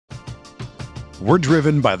We're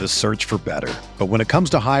driven by the search for better. But when it comes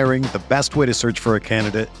to hiring, the best way to search for a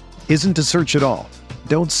candidate isn't to search at all.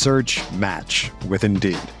 Don't search, match with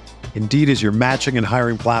Indeed. Indeed is your matching and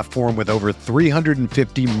hiring platform with over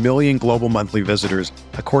 350 million global monthly visitors,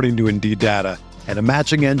 according to Indeed data, and a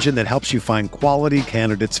matching engine that helps you find quality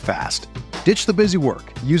candidates fast. Ditch the busy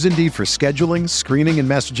work. Use Indeed for scheduling, screening, and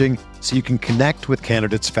messaging so you can connect with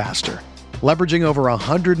candidates faster. Leveraging over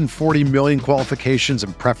 140 million qualifications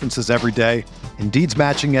and preferences every day, Indeed's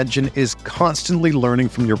matching engine is constantly learning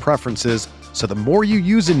from your preferences, so the more you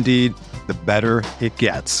use Indeed, the better it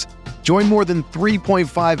gets. Join more than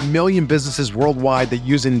 3.5 million businesses worldwide that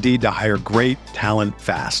use Indeed to hire great talent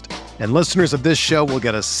fast. And listeners of this show will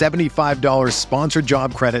get a $75 sponsored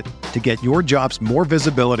job credit to get your jobs more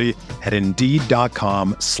visibility at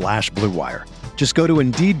Indeed.com/Blue Wire. Just go to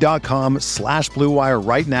Indeed.com/Blue Wire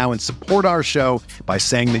right now and support our show by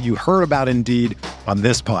saying that you heard about Indeed on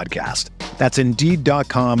this podcast. That's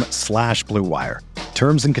Indeed.com/Blue Wire.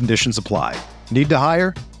 Terms and conditions apply. Need to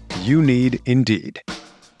hire? You need Indeed.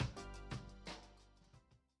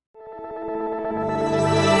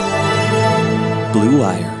 Blue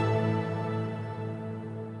Wire.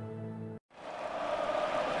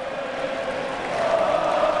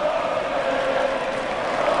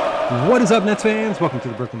 What is up, Nets fans? Welcome to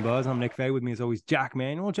the Brooklyn Buzz. I'm Nick Fay. With me, as always, Jack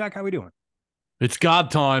Manuel. Jack, how we doing? It's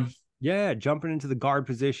guard time. Yeah, jumping into the guard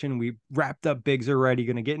position. We wrapped up bigs already.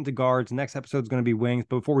 Going to get into guards. Next episode is going to be wings.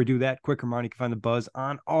 But before we do that, quick reminder, you can find the Buzz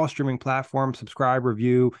on all streaming platforms. Subscribe,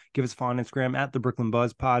 review, give us a follow on Instagram at the Brooklyn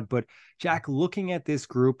Buzz Pod. But Jack, looking at this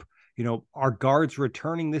group, our guards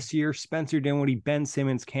returning this year: Spencer Dinwiddie, Ben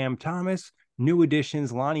Simmons, Cam Thomas. New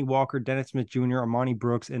additions: Lonnie Walker, Dennis Smith Jr., Armani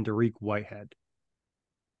Brooks, and Dariq Whitehead.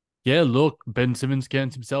 Yeah, look, Ben Simmons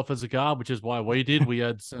counts himself as a guard, which is why we did. We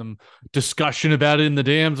had some discussion about it in the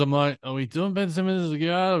DMs. I'm like, are we doing Ben Simmons as a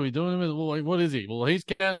guard? Are we doing him as, what is he? Well, he's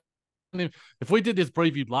counting him. If we did this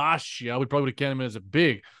preview last year, we probably would have counted him as a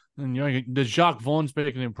big. And, there's Jacques Vaughn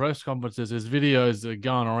speaking in press conferences. There's videos that are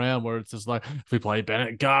going around where it's just like, if we play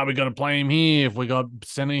Bennett guard, we got to play him here. If we got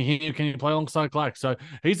center here, can you play alongside Clark? So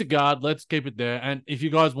he's a guard. Let's keep it there. And if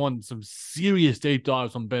you guys want some serious deep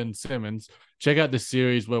dives on Ben Simmons, check out the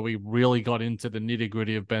series where we really got into the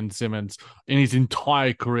nitty-gritty of Ben Simmons in his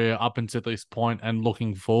entire career up until this point and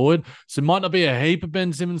looking forward. So it might not be a heap of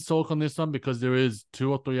Ben Simmons talk on this one because there is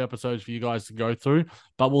 2 or 3 episodes for you guys to go through,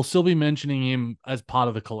 but we'll still be mentioning him as part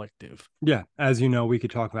of the collective. Yeah, as you know, we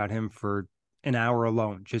could talk about him for an hour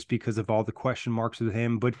alone just because of all the question marks with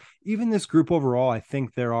him. But even this group overall, I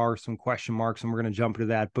think there are some question marks, and we're going to jump into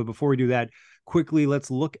that. But before we do that, quickly,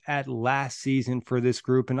 let's look at last season for this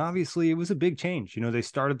group. And obviously, it was a big change. They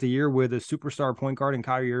started the year with a superstar point guard in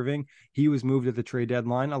Kyrie Irving. He was moved at the trade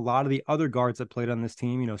deadline. A lot of the other guards that played on this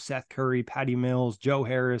team, Seth Curry, Patty Mills, Joe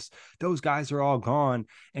Harris, those guys are all gone.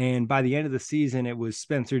 And by the end of the season, it was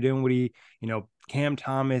Spencer Dinwiddie, Cam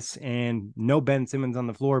Thomas, and no Ben Simmons on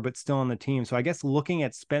the floor, but still on the team. So I guess looking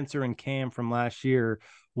at Spencer and Cam from last year,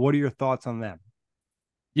 what are your thoughts on them?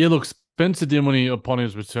 Yeah, look, Spencer Dinwiddie upon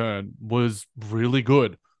his return was really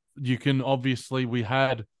good. We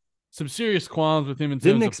had some serious qualms with him in terms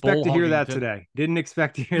Didn't of expect to hear that today. Didn't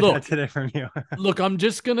expect to hear that today from you. Look, I'm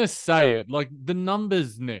just going to say it. Like the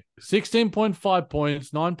numbers, Nick, 16.5 points,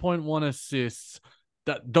 9.1 assists,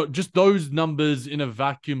 just those numbers in a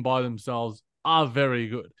vacuum by themselves are very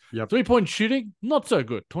good. Yep. 3-point shooting, not so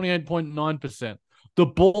good, 28.9%. The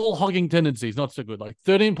ball hogging tendencies, not so good. Like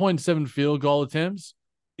 13.7 field goal attempts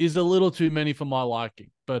is a little too many for my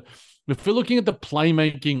liking. But if we're looking at the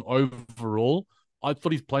playmaking overall, I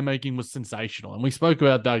thought his playmaking was sensational. And we spoke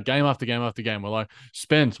about that game after game after game. We're like,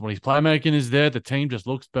 Spence, when his playmaking is there, the team just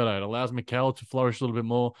looks better. It allows Mikal to flourish a little bit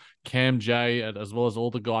more. Cam J, as well as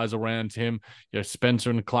all the guys around him.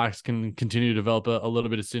 Spencer and Clax can continue to develop a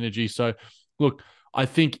little bit of synergy. So, look, I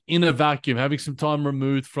think in a vacuum, having some time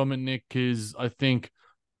removed from it, Nick, is I think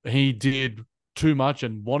he did too much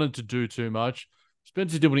and wanted to do too much.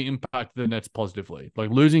 Spencer Dinwiddie impacted the Nets positively.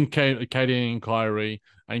 Like losing KD and Kyrie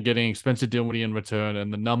and getting Spencer Dinwiddie in return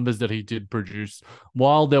and the numbers that he did produce,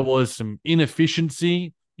 while there was some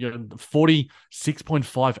inefficiency,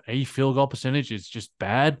 46.5 field goal percentage is just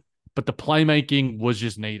bad, but the playmaking was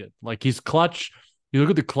just needed. Like his clutch, you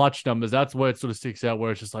look at the clutch numbers, that's where it sort of sticks out,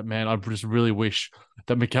 where it's just like, man, I just really wish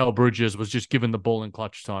that Mikal Bridges was just given the ball in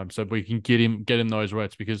clutch time so we can get him those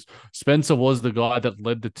reps, because Spencer was the guy that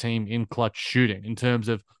led the team in clutch shooting in terms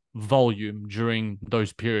of volume during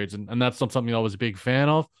those periods. And that's not something I was a big fan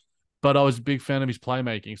of, but I was a big fan of his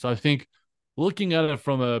playmaking. So I think looking at it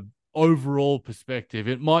from a overall perspective,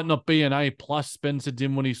 it might not be an A+ Spencer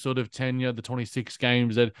Dinwiddie sort of tenure, the 26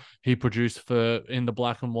 games that he produced in the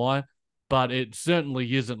black and white, but it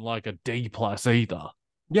certainly isn't like a D plus either.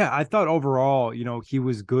 Yeah, I thought overall, he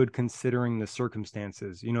was good considering the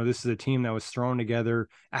circumstances. This is a team that was thrown together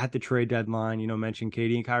at the trade deadline. Mentioned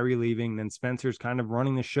Katie and Kyrie leaving, then Spencer's kind of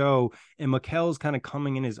running the show, and Mikal's kind of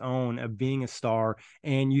coming in his own of being a star.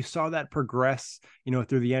 And you saw that progress,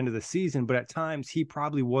 through the end of the season. But at times, he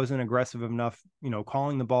probably wasn't aggressive enough,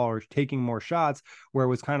 calling the ball or taking more shots, where it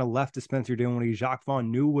was kind of left to Spencer Dinwiddie. Jacques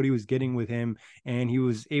Vaughn knew what he was getting with him, and he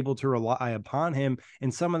was able to rely upon him.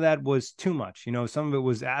 And some of that was too much. Some of it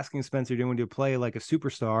was asking Spencer Dinwiddie to play like a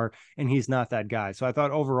superstar, and he's not that guy. So I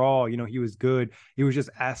thought overall, he was good. He was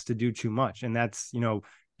just asked to do too much, and that's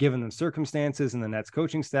given the circumstances and the Nets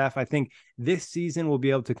coaching staff. I think this season we'll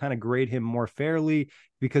be able to kind of grade him more fairly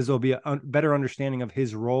because there'll be a better understanding of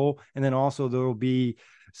his role, and then also there will be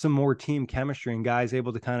some more team chemistry and guys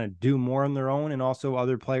able to kind of do more on their own, and also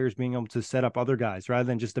other players being able to set up other guys rather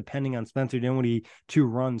than just depending on Spencer Dinwiddie to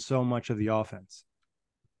run so much of the offense.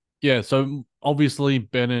 Yeah, so obviously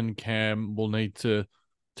Ben and Cam will need to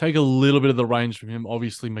take a little bit of the range from him.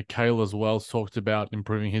 Obviously, Mikal as well talked about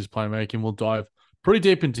improving his playmaking. We'll dive pretty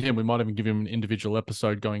deep into him. We might even give him an individual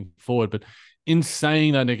episode going forward. But in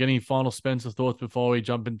saying that, Nick, any final Spencer thoughts before we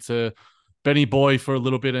jump into Benny Boy for a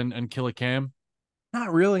little bit and Killer Cam?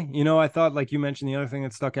 Not really. I thought, like you mentioned, the other thing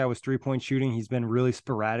that stuck out was 3-point shooting. He's been really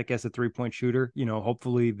sporadic as a 3-point shooter.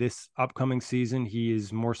 Hopefully this upcoming season, he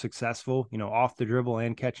is more successful, off the dribble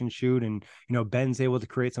and catch and shoot. And, Ben's able to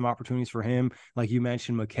create some opportunities for him. Like you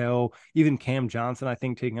mentioned, Mikal, even Cam Johnson, I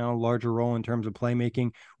think, taking on a larger role in terms of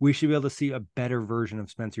playmaking. We should be able to see a better version of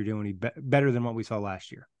Spencer Dinwiddie, better than what we saw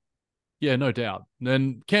last year. Yeah, no doubt.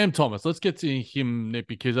 Then Cam Thomas, let's get to him, Nick,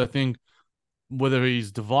 because I think whether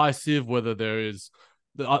he's divisive, whether there is,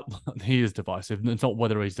 he is divisive. It's not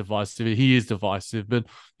whether he's divisive. He is divisive. But,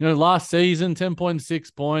 last season,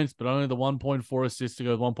 10.6 points, but only the 1.4 assists to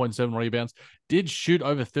go with 1.7 rebounds. Did shoot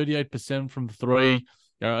over 38% from three.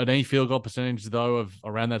 An any field goal percentage, though, of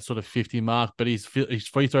around that sort of 50 mark. But his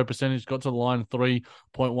free throw percentage got to the line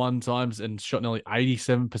 3.1 times and shot nearly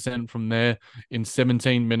 87% from there in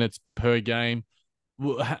 17 minutes per game.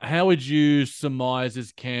 How would you surmise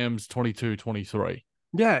as Cam's 22-23?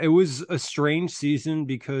 Yeah, it was a strange season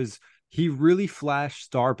because he really flashed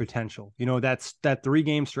star potential. That's that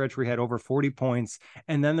 3-game stretch where he had over 40 points.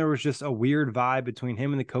 And then there was just a weird vibe between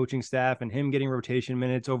him and the coaching staff and him getting rotation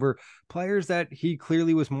minutes over players that he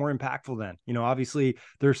clearly was more impactful than. Obviously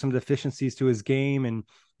there's some deficiencies to his game, and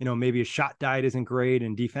maybe his shot diet isn't great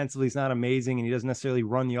and defensively he's not amazing and he doesn't necessarily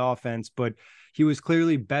run the offense, but he was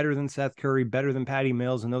clearly better than Seth Curry, better than Patty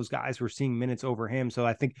Mills, and those guys were seeing minutes over him. So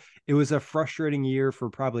I think it was a frustrating year for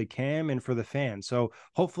probably Cam and for the fans. So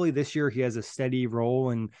hopefully this year he has a steady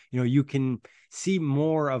role, and you can see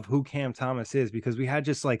more of who Cam Thomas is, because we had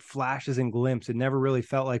just like flashes and glimpses. It never really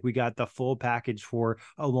felt like we got the full package for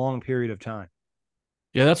a long period of time.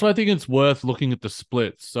 Yeah, that's why I think it's worth looking at the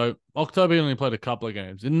splits. So October, he only played a couple of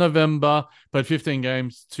games. In November, played 15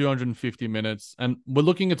 games, 250 minutes. And we're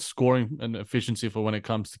looking at scoring and efficiency for when it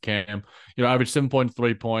comes to Cam. Average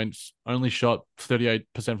 7.3 points, only shot 38%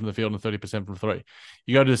 from the field and 30% from three.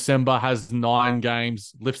 You go to December, has 9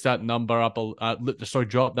 games, lifts that number up.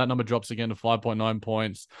 Drop that number drops again to 5.9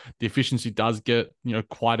 points. The efficiency does get,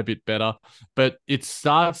 quite a bit better, but it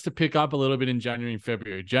starts to pick up a little bit in January and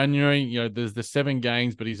February. January, there's the 7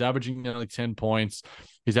 games, but he's averaging nearly 10 points.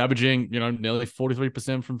 He's averaging, nearly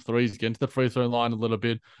 43% from three. He's getting to the free throw line a little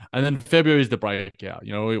bit. And then February is the breakout.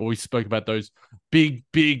 We spoke about those big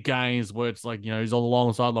games where it's like, he's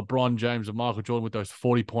alongside LeBron James and Michael Jordan with those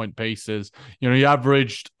 40-point pieces. He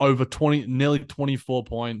averaged over nearly 24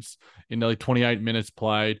 points in nearly 28 minutes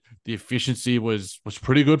played. The efficiency was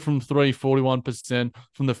pretty good from three, 41%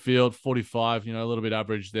 from the field, 45, a little bit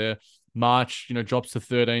average there. March, drops to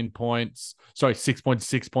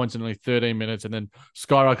 6.6 points in only 13 minutes, and then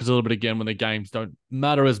skyrockets a little bit again when the games don't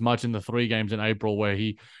matter as much in the 3 games in April, where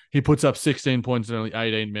he puts up 16 points in only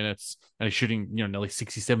 18 minutes, and he's shooting, nearly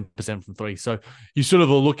 67% from three. So you sort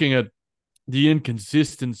of are looking at the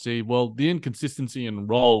inconsistency. Well, the inconsistency in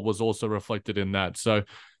role was also reflected in that. So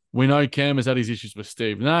we know Cam has had his issues with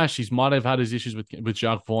Steve Nash. He might have had his issues with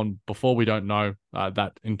Jacques Vaughn before. We don't know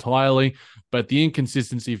that entirely. But the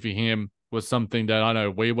inconsistency for him was something that I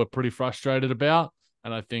know we were pretty frustrated about.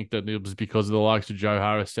 And I think that it was because of the likes of Joe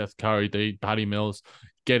Harris, Seth Curry, Patty Mills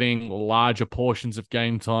getting larger portions of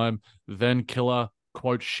game time than Killer,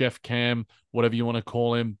 quote, Chef Cam, whatever you want to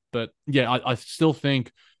call him. But yeah, I still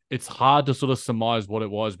think it's hard to sort of surmise what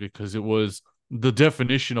it was, because it was the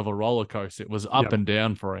definition of a roller coaster. It was up and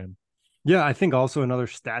down for him. Yeah, I think also another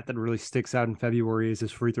stat that really sticks out in February is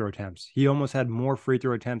his free throw attempts. He almost had more free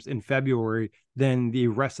throw attempts in February than the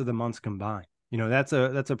rest of the months combined. That's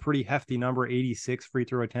a pretty hefty number, 86 free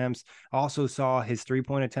throw attempts. Also saw his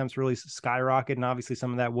 3-point attempts really skyrocket, and obviously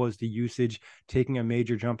some of that was the usage taking a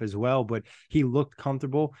major jump as well, but he looked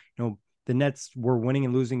comfortable. The Nets were winning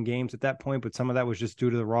and losing games at that point, but some of that was just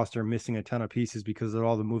due to the roster missing a ton of pieces because of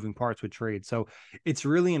all the moving parts with trade. So it's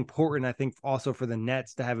really important, I think, also for the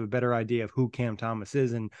Nets to have a better idea of who Cam Thomas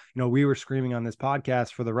is. And, we were screaming on this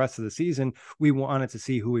podcast for the rest of the season. We wanted to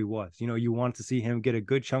see who he was. You wanted to see him get a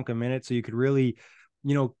good chunk of minutes so you could really,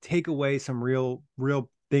 take away some real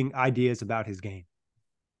thing ideas about his game.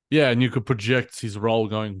 Yeah, and you could project his role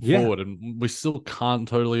going forward, and we still can't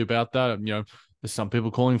totally about that. There's some people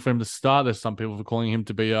calling for him to start. There's some people calling him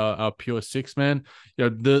to be a pure six man.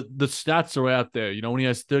 The stats are out there. When he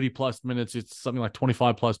has 30 plus minutes, it's something like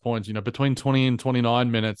 25 plus points. Between 20 and 29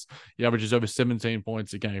 minutes, he averages over 17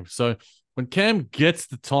 points a game. So when Cam gets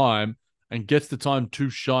the time and gets the time to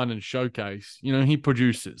shine and showcase, he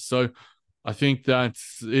produces. So I think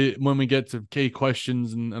that's it. When we get to key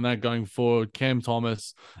questions and that going forward, Cam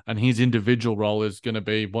Thomas and his individual role is going to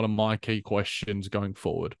be one of my key questions going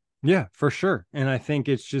forward. Yeah, for sure. And I think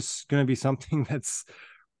it's just going to be something that's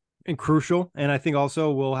crucial. And I think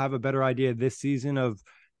also we'll have a better idea this season of,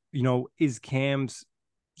 is Cam's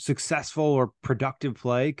successful or productive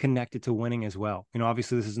play connected to winning as well?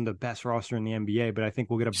 Obviously this isn't the best roster in the NBA, but I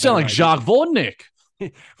think we'll get a sound like Jacques Vornik.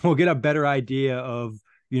 We'll get a better idea of,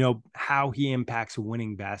 how he impacts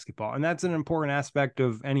winning basketball. And that's an important aspect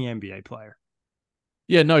of any NBA player.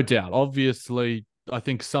 Yeah, no doubt. Obviously, I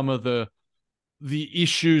think some of the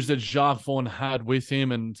issues that Jacques Vaughn had with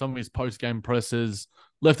him and some of his post-game presses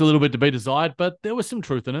left a little bit to be desired, but there was some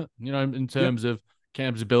truth in it, in terms of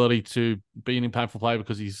Cam's ability to be an impactful player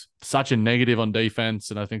because he's such a negative on defense.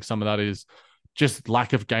 And I think some of that is just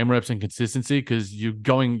lack of game reps and consistency because you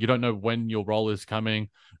don't know when your role is coming.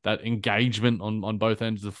 That engagement on both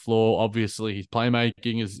ends of the floor. Obviously, his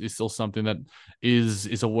playmaking is still something that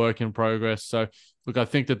is a work in progress. So, look, I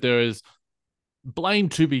think that there is blame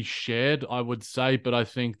to be shared, I would say, but I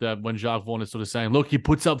think that when Jacques Vaughn is sort of saying, look, he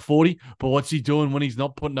puts up 40, but what's he doing when he's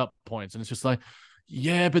not putting up points? And it's just like,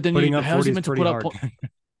 yeah, but then how's he meant to put up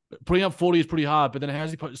putting up 40 is pretty hard, but then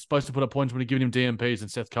how's he supposed to put up points when you're giving him DMPs and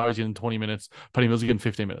Seth Curry's in 20 minutes, Patty Mills getting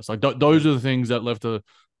 15 minutes? Like those are the things that left a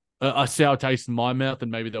sour taste in my mouth,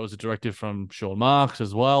 and maybe that was a directive from Sean Marks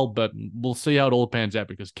as well, but we'll see how it all pans out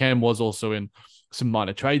because Cam was also in some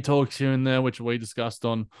minor trade talks here and there, which we discussed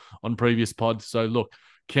on previous pods. So look,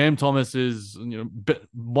 Cam Thomas is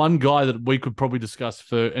one guy that we could probably discuss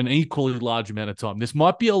for an equally large amount of time. This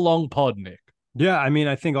might be a long pod, Nick. Yeah, I mean,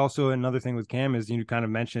 I think also another thing with Cam is, you kind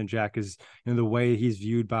of mentioned, Jack, is, the way he's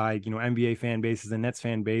viewed by, NBA fan bases and Nets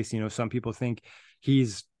fan base. Some people think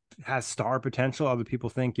has star potential. Other people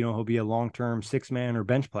think, he'll be a long-term 6-man or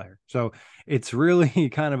bench player. So it's really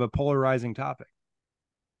kind of a polarizing topic.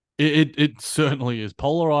 It certainly is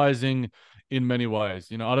polarizing in many ways.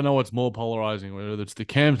 I don't know what's more polarizing, whether it's the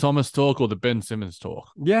Cam Thomas talk or the Ben Simmons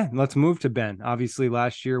talk. Yeah, let's move to Ben. Obviously,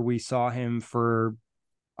 last year we saw him for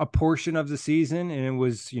a portion of the season, and it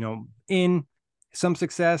was, in some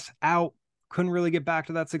success, out, couldn't really get back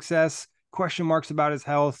to that success, question marks about his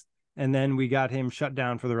health, and then we got him shut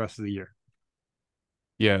down for the rest of the year.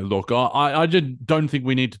 Yeah, look, I just don't think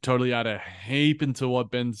we need to totally add a heap into what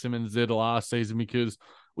Ben Simmons did last season because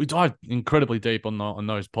we dive incredibly deep on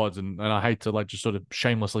those pods, and I hate to just sort of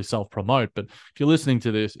shamelessly self-promote, but if you're listening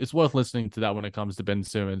to this, it's worth listening to that when it comes to Ben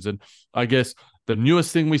Simmons. And I guess the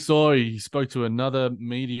newest thing we saw, he spoke to another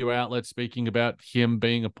media outlet speaking about him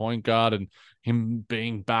being a point guard and him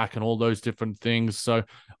being back and all those different things. So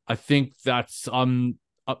I think that's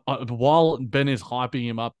while Ben is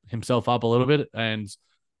hyping himself up a little bit, and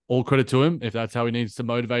all credit to him if that's how he needs to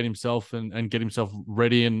motivate himself and get himself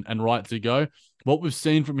ready and right to go. What we've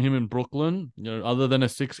seen from him in Brooklyn, other than a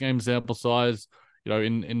 6-game sample size,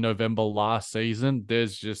 in November last season,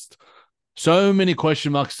 there's just so many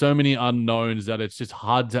question marks, so many unknowns that it's just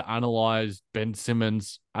hard to analyze Ben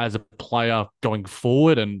Simmons as a player going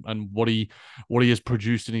forward, and what he has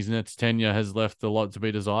produced in his Nets tenure has left a lot to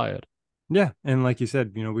be desired. Yeah, and like you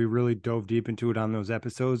said, we really dove deep into it on those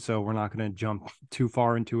episodes, so we're not going to jump too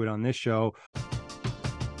far into it on this show.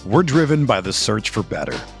 We're driven by the search for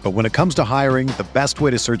better, but when it comes to hiring, the best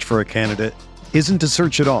way to search for a candidate isn't to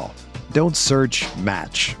search at all. Don't search,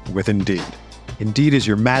 match with Indeed. Indeed is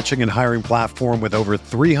your matching and hiring platform with over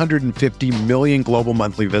 350 million global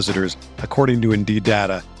monthly visitors, according to Indeed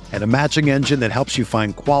data, and a matching engine that helps you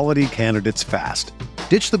find quality candidates fast.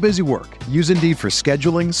 Ditch the busy work. Use Indeed for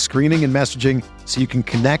scheduling, screening, and messaging so you can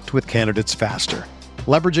connect with candidates faster.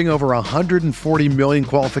 Leveraging over 140 million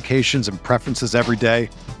qualifications and preferences every day,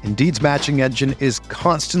 Indeed's matching engine is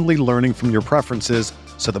constantly learning from your preferences,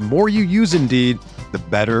 so the more you use Indeed, the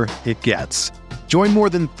better it gets. Join more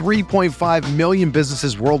than 3.5 million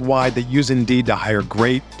businesses worldwide that use Indeed to hire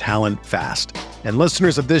great talent fast. And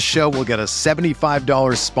listeners of this show will get a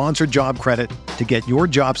 $75 sponsored job credit to get your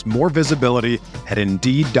jobs more visibility at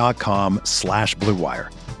Indeed.com/Blue Wire.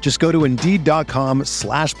 Just go to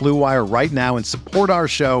Indeed.com/Blue Wire right now and support our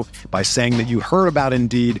show by saying that you heard about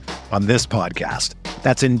Indeed on this podcast.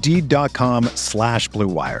 That's Indeed.com/Blue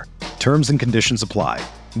Wire. Terms and conditions apply.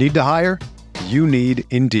 Need to hire? You need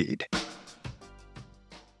Indeed.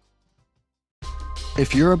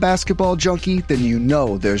 If you're a basketball junkie, then you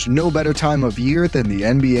know there's no better time of year than the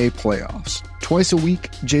NBA playoffs. Twice a week,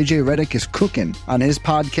 JJ Redick is cooking on his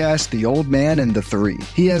podcast, The Old Man and the Three.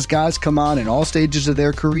 He has guys come on in all stages of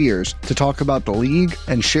their careers to talk about the league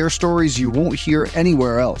and share stories you won't hear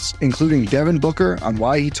anywhere else, including Devin Booker on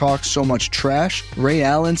why he talks so much trash, Ray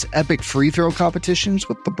Allen's epic free throw competitions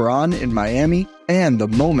with LeBron in Miami, and the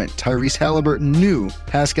moment Tyrese Halliburton knew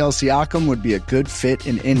Pascal Siakam would be a good fit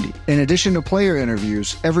in Indy. In addition to player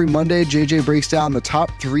interviews, every Monday JJ breaks down the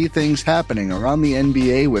top 3 things happening around the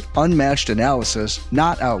NBA with unmatched analysis,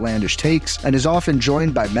 not outlandish takes, and is often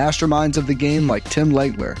joined by masterminds of the game like Tim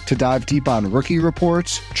Legler to dive deep on rookie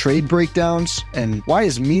reports, trade breakdowns, and why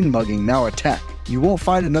is mean mugging now a tech? You won't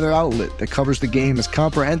find another outlet that covers the game as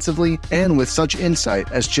comprehensively and with such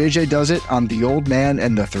insight as JJ does it on The Old Man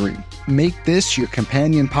and the Three. Make this your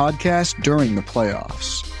companion podcast during the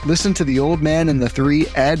playoffs. Listen to The Old Man and the Three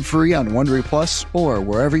ad-free on Wondery Plus or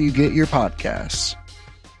wherever you get your podcasts.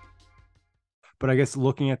 But I guess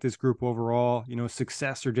looking at this group overall,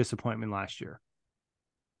 success or disappointment last year?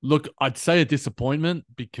 Look, I'd say a disappointment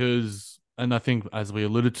because, and I think as we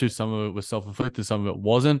alluded to, some of it was self-inflicted, some of it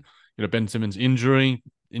wasn't. Ben Simmons' injury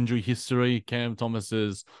history, Cam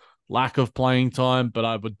Thomas's lack of playing time, but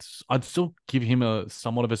I'd still give him a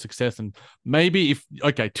somewhat of a success. And maybe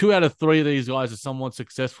 2 out of 3 of these guys are somewhat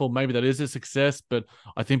successful, maybe that is a success. But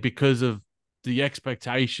I think because of the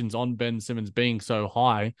expectations on Ben Simmons being so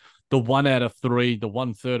high, the 1 out of 3, the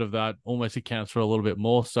 1/3 of that almost accounts for a little bit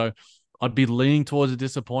more. So I'd be leaning towards a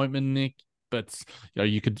disappointment, Nick. But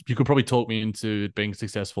you could probably talk me into it being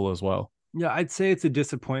successful as well. Yeah, I'd say it's a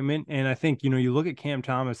disappointment. And I think, you look at Cam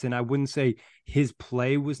Thomas, and I wouldn't say his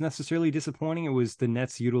play was necessarily disappointing. It was the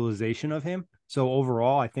Nets' utilization of him. So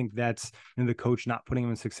overall, I think that's the coach not putting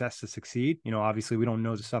him in success to succeed. Obviously we don't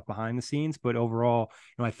know the stuff behind the scenes, but overall,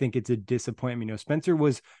 I think it's a disappointment. Spencer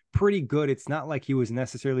was pretty good. It's not like he was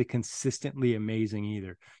necessarily consistently amazing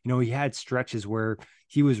either. He had stretches where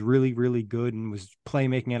he was really, really good and was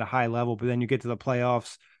playmaking at a high level, but then you get to the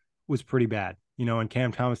playoffs, was pretty bad. And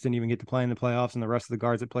Cam Thomas didn't even get to play in the playoffs, and the rest of the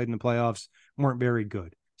guards that played in the playoffs weren't very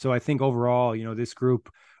good. So I think overall, this group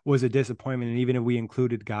was a disappointment. And even if we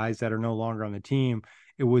included guys that are no longer on the team,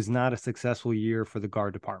 it was not a successful year for the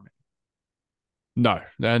guard department. No.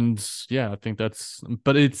 And yeah, I think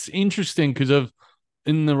but it's interesting because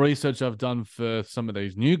in the research I've done for some of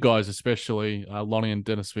these new guys, especially Lonnie and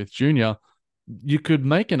Dennis Smith Jr., you could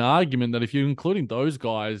make an argument that if you're including those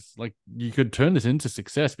guys, like you could turn this into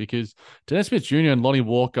success because Dennis Smith Jr. and Lonnie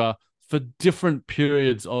Walker, for different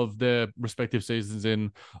periods of their respective seasons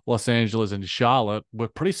in Los Angeles and Charlotte, were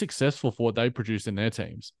pretty successful for what they produced in their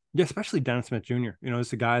teams. Yeah, especially Dennis Smith Jr.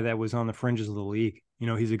 It's a guy that was on the fringes of the league.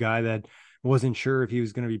 He's a guy that wasn't sure if he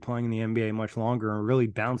was going to be playing in the NBA much longer and really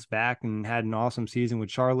bounced back and had an awesome season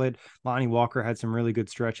with Charlotte. Lonnie Walker had some really good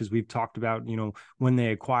stretches. We've talked about, when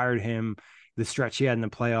they acquired him, the stretch he had in the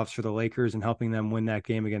playoffs for the Lakers and helping them win that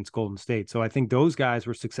game against Golden State. So I think those guys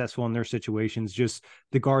were successful in their situations. Just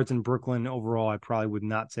the guards in Brooklyn overall, I probably would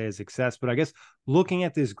not say a success. But I guess looking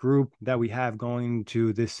at this group that we have going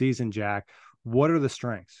to this season, Jack, what are the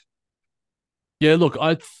strengths? Yeah, look,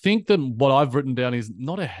 I think that what I've written down is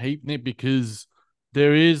not a heap, Nick, because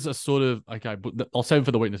there is a sort of, but I'll save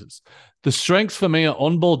for the weaknesses. The strengths for me are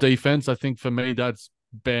on-ball defense. I think for me, that's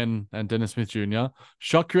Ben and Dennis Smith Jr.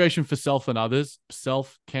 Shot creation for self and others.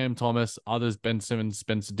 Self, Cam Thomas, others, Ben Simmons,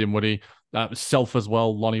 Spencer Dinwiddie. Self as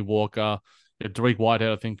well, Lonnie Walker. Derek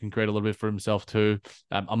Whitehead, I think, can create a little bit for himself too.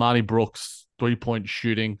 Amani Brooks, 3-point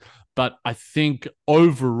shooting. But I think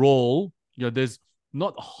overall, there's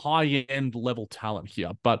not high-end level talent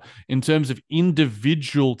here, but in terms of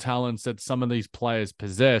individual talents that some of these players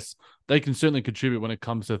possess, they can certainly contribute when it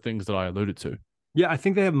comes to things that I alluded to. Yeah, I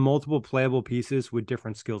think they have multiple playable pieces with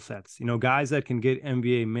different skill sets. Guys that can get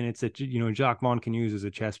NBA minutes that, Jacque Vaughn can use as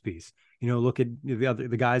a chess piece. Look at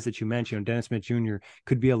the guys that you mentioned. Dennis Smith Jr.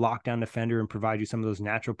 could be a lockdown defender and provide you some of those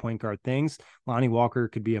natural point guard things. Lonnie Walker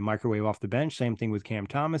could be a microwave off the bench. Same thing with Cam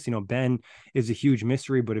Thomas. Ben is a huge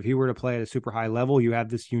mystery, but if he were to play at a super high level, you have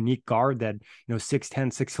this unique guard that,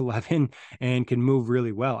 6'10", 6'11", and can move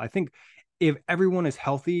really well. I think if everyone is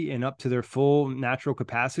healthy and up to their full natural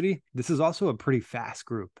capacity, this is also a pretty fast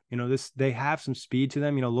group. They have some speed to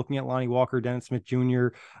them. Looking at Lonnie Walker, Dennis Smith Jr.,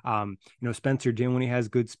 Spencer Dinwiddie has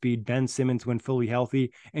good speed. Ben Simmons when fully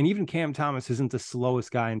healthy, and even Cam Thomas isn't the slowest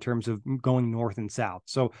guy in terms of going north and south.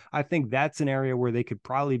 So I think that's an area where they could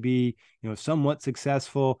probably be, somewhat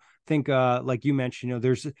successful. Think like you mentioned,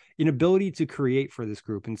 there's an ability to create for this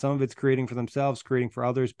group, and some of it's creating for themselves, creating for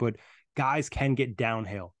others, but guys can get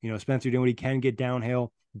downhill. Spencer Dinwiddie can get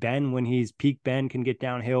downhill. Ben, when he's peak Ben, can get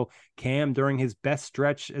downhill. Cam, during his best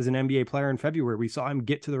stretch as an NBA player in February, we saw him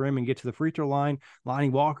get to the rim and get to the free throw line. Lonnie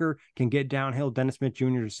Walker can get downhill. Dennis Smith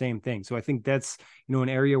Jr., the same thing. So I think that's, an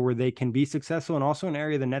area where they can be successful, and also an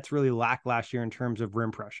area the Nets really lacked last year in terms of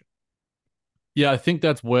rim pressure. Yeah, I think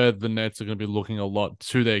that's where the Nets are going to be looking a lot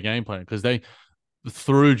to their game plan, because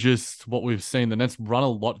through just what we've seen, the Nets run a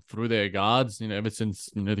lot through their guards, ever since,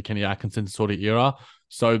 the Kenny Atkinson sort of era.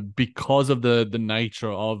 So because of the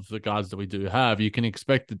nature of the guards that we do have, you can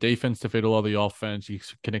expect the defense to feed a lot of the offense. You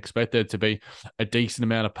can expect there to be a decent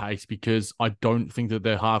amount of pace, because I don't think that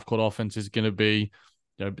their half-court offense is going to be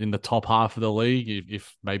in the top half of the league,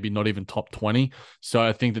 if maybe not even top 20. So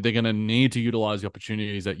I think that they're going to need to utilize the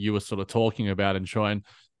opportunities that you were sort of talking about and try and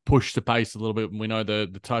push the pace a little bit. We know the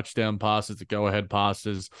touchdown passes, the go-ahead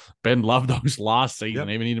passes. Ben loved those last season.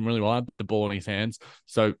 Even he didn't really want the ball in his hands.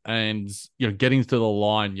 So, and, getting to the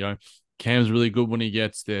line, Cam's really good when he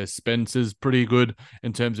gets there. Spencer's pretty good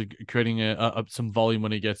in terms of creating some volume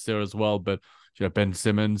when he gets there as well. But, Ben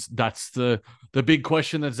Simmons, that's the big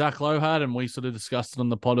question that Zach Lowe had, and we sort of discussed it on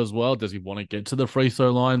the pod as well. Does he want to get to the free throw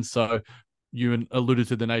line? So you alluded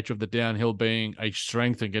to the nature of the downhill being a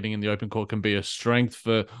strength, and getting in the open court can be a strength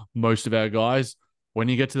for most of our guys. When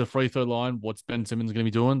you get to the free throw line, what's Ben Simmons going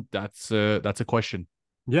to be doing? That's a question.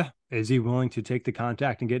 Yeah. Is he willing to take the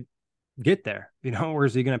contact and get there, or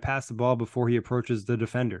is he going to pass the ball before he approaches the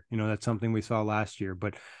defender? That's something we saw last year.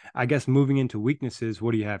 But I guess moving into weaknesses,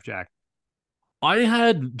 what do you have, Jack? I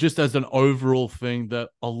had, just as an overall thing, that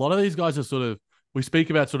a lot of these guys are sort of, we speak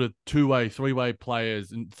about sort of two-way, three-way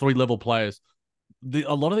players and three-level players.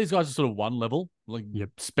 A lot of these guys are sort of one level. Like,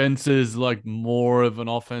 Spencer's like more of an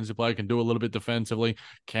offensive player, can do a little bit defensively.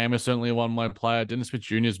 Cam is certainly a one-way player. Dennis Smith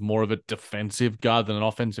Jr. is more of a defensive guard than an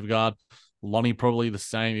offensive guard. Lonnie probably the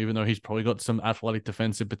same, even though he's probably got some athletic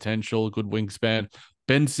defensive potential, good wingspan.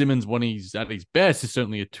 Ben Simmons, when he's at his best, is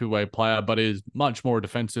certainly a two-way player, but is much more a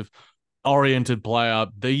defensive oriented player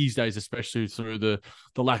these days, especially through the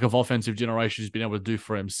lack of offensive generation he's been able to do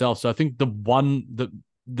for himself. So I think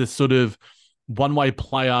the sort of one-way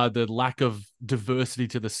player, the lack of diversity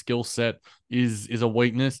to the skill set is a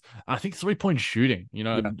weakness. I think three-point shooting,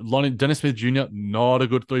 Dennis Smith Jr., not a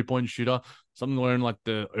good three-point shooter, something where in like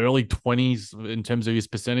the early 20s in terms of his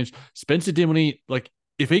percentage. Spencer Dinwiddie, like,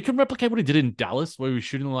 if he can replicate what he did in Dallas, where he was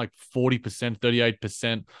shooting like 40%,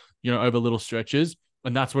 38%, over little stretches,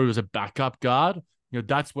 and that's where he was a backup guard,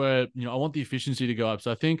 that's where, I want the efficiency to go up.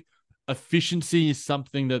 So I think efficiency is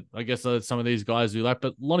something that I guess some of these guys do like,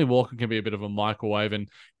 but Lonnie Walker can be a bit of a microwave and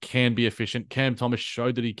can be efficient. Cam Thomas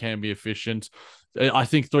showed that he can be efficient. I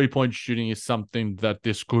think three-point shooting is something that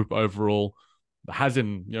this group overall has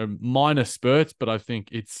in, minor spurts, but I think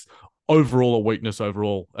it's overall a weakness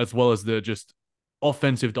overall, as well as the just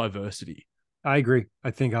offensive diversity. I agree.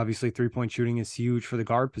 I think obviously 3-point shooting is huge for the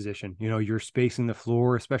guard position. You're spacing the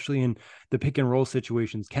floor, especially in the pick and roll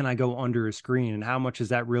situations. Can I go under a screen? And how much is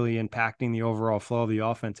that really impacting the overall flow of the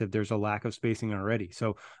offense if there's a lack of spacing already?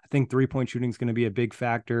 So I think 3-point shooting is going to be a big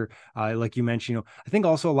factor. Like you mentioned, I think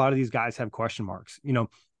also a lot of these guys have question marks.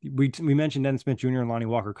 We mentioned Dennis Smith Jr. and Lonnie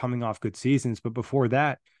Walker coming off good seasons, but before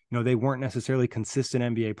that, they weren't necessarily consistent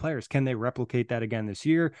NBA players. Can they replicate that again this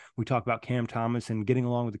year? We talk about Cam Thomas and getting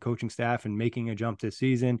along with the coaching staff and making a jump this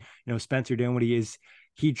season. Spencer Dinwiddie, is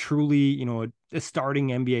he truly, a starting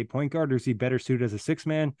NBA point guard, or is he better suited as a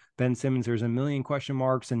six-man? Ben Simmons, there's a million question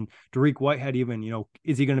marks. And Dariq Whitehead even,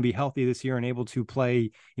 is he going to be healthy this year and able to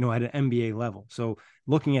play, at an NBA level? So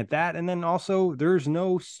looking at that, and then also there's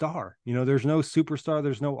no star, there's no superstar,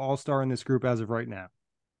 there's no all-star in this group as of right now.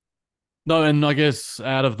 No, and I guess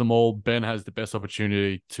out of them all, Ben has the best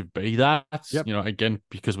opportunity to be that. Yep. Again,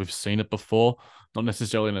 because we've seen it before, not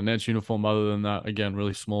necessarily in a Nets uniform, other than that, again,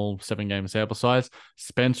 really small 7-game sample size.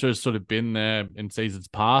 Spencer has sort of been there in seasons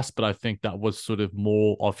past, but I think that was sort of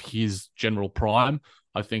more of his general prime.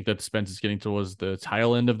 I think that Spencer's getting towards the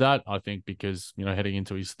tail end of that. I think because, heading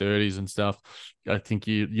into his 30s and stuff, I think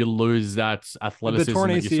you lose that The athleticism torn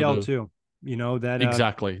that you sort ACL of too, that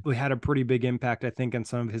exactly. we had a pretty big impact, I think, on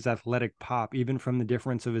some of his athletic pop, even from the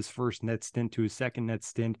difference of his first net stint to his second net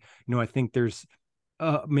stint. I think there's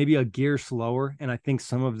maybe a gear slower, and I think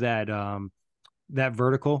some of that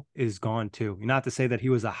vertical is gone too. Not to say that he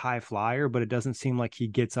was a high flyer, but it doesn't seem like he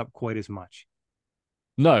gets up quite as much.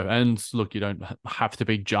 No, and look, you don't have to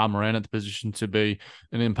be Ja Morant at the position to be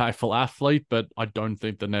an impactful athlete, but I don't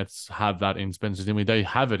think the Nets have that in Spencer Dinwiddie. They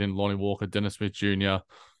have it in Lonnie Walker, Dennis Smith Jr.,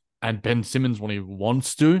 and Ben Simmons when he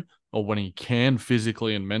wants to or when he can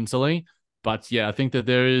physically and mentally. But yeah, I think that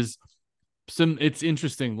there is it's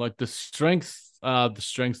interesting, like the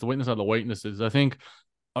weakness are the weaknesses. I think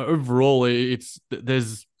overall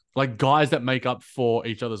there's like guys that make up for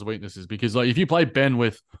each other's weaknesses because like if you play Ben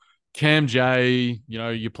with Cam J,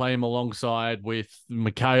 you play him alongside with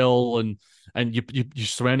Mikhail and you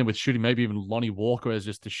surround him with shooting, maybe even Lonnie Walker as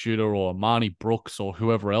just a shooter or Marnie Brooks or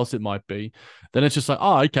whoever else it might be, then it's just like,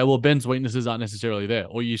 oh, okay, well, Ben's weaknesses aren't necessarily there.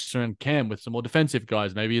 Or you surround Cam with some more defensive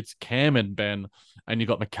guys. Maybe it's Cam and Ben, and you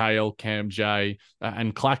got Mikhail, Cam J,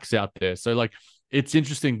 and Clax out there. So like it's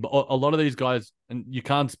interesting. But a lot of these guys, and you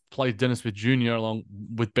can't play Dennis Smith Jr. along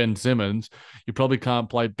with Ben Simmons. You probably can't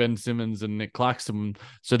play Ben Simmons and Nick Claxton.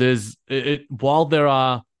 So there's it while there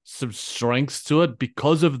are some strengths to it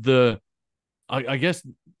because of I guess,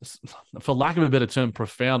 for lack of a better term,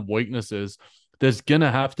 profound weaknesses, there's going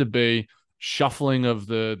to have to be shuffling of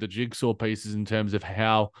the jigsaw pieces in terms of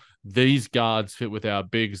how these guards fit with our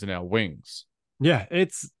bigs and our wings. Yeah,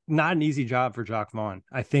 it's not an easy job for Jacques Vaughn.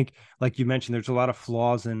 I think, like you mentioned, there's a lot of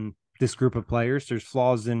flaws in this group of players. There's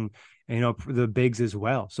flaws in, the bigs as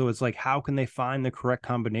well. So it's like, how can they find the correct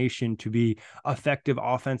combination to be effective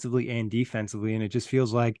offensively and defensively? And it just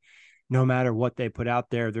feels like no matter what they put out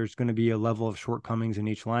there, there's going to be a level of shortcomings in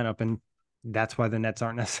each lineup. And that's why the Nets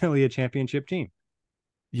aren't necessarily a championship team.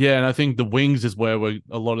 Yeah, and I think the wings is where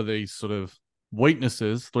a lot of these sort of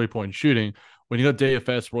weaknesses, 3-point shooting, when you got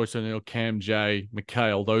DFS, Royce O'Neal, Cam J,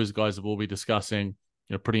 Mikhail, those guys that we'll be discussing,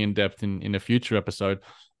 pretty in depth in a future episode.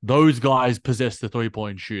 Those guys possess the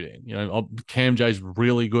 3-point shooting. Cam J's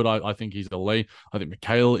really good. I think he's elite. I think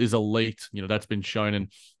Mikhail is elite. That's been shown in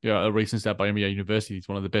a recent stat by NBA University. He's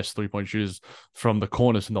one of the best 3-point shooters from the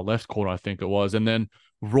corners, from the left corner, I think it was. And then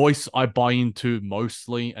Royce, I buy into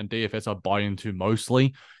mostly, and DFS, I buy into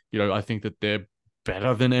mostly. I think that they're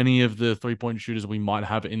better than any of the 3-point shooters we might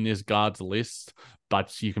have in this guards list.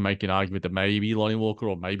 But you can make an argument that maybe Lonnie Walker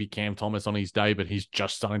or maybe Cam Thomas on his day, but he's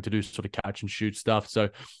just starting to do sort of catch and shoot stuff. So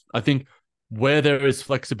I think where there is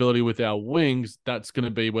flexibility with our wings, that's going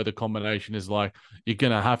to be where the combination is like, you're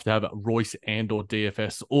going to have Royce and or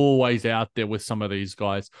DFS always out there with some of these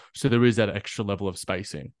guys. So there is that extra level of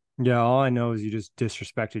spacing. Yeah, all I know is you just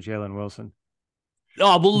disrespected Jalen Wilson.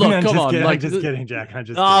 Oh, well, look, come on. I'm just kidding, Jack. I'm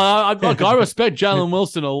just kidding. I respect Jalen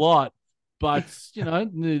Wilson a lot, but,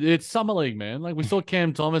 it's Summer League, man. Like, we saw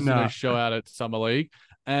Cam Thomas, show out at Summer League,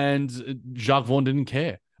 and Jacques Vaughn didn't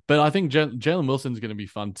care. But I think Jalen Wilson's going to be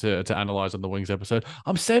fun to analyze on the Wings episode.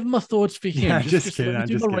 I'm saving my thoughts for him. Yeah, just kidding. Let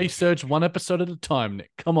me do the research one episode at a time,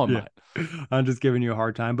 Nick. Come on, mate. I'm just giving you a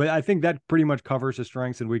hard time. But I think that pretty much covers the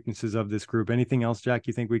strengths and weaknesses of this group. Anything else, Jack,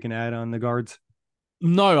 you think we can add on the guards?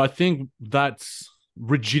 No, I think that's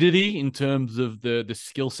rigidity in terms of the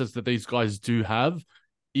skill sets that these guys do have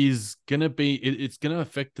is going to be, it's going to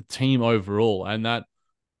affect the team overall. And that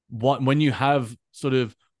when you have sort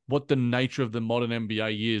of what the nature of the modern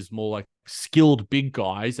NBA is, more like skilled big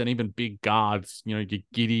guys and even big guards, your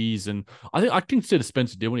Giddies. And I think I consider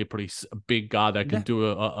Spencer Dinwiddie a pretty big guard that can do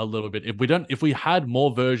a little bit. If we had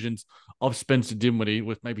more versions of Spencer Dinwiddie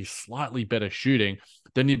with maybe slightly better shooting,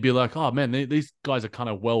 then you'd be like, oh man, these guys are kind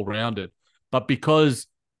of well-rounded. But because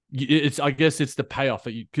I guess it's the payoff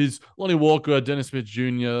that because Lonnie Walker, Dennis Smith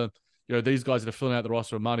Jr., these guys that are filling out the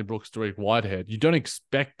roster of Marty Brooks, Derek Whitehead, you don't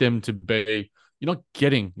expect them to be, you're not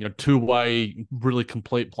getting, two-way, really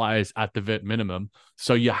complete players at the vet minimum.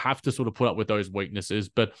 So you have to sort of put up with those weaknesses.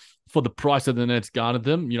 But for the price that the Nets garnered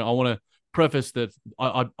them, I want to preface that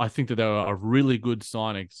I think that they are really good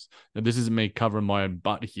signings. Now, this isn't me covering my own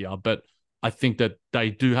butt here, but I think that they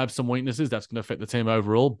do have some weaknesses that's going to affect the team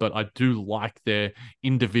overall, but I do like their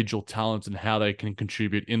individual talents and how they can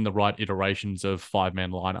contribute in the right iterations of 5-man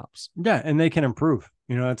lineups. Yeah, and they can improve.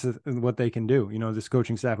 That's what they can do. This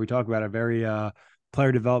coaching staff we talk about are very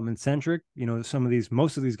player development centric. Most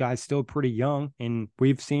of these guys still pretty young, and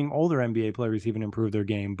we've seen older NBA players even improve their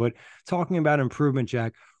game. But talking about improvement,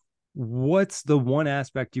 Jack, what's the one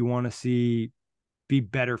aspect you want to see be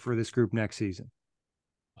better for this group next season?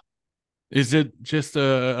 Is it just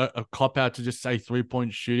a cop out to just say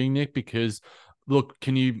 3-point shooting, Nick? Because look,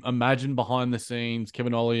 can you imagine behind the scenes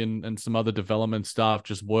Kevin Ollie and some other development staff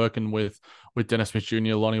just working with Dennis Smith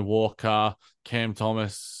Jr., Lonnie Walker, Cam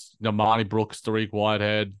Thomas, Marnie Brooks, Tariq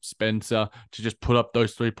Whitehead, Spencer to just put up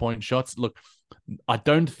those 3-point shots? Look, I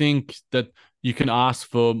don't think that you can ask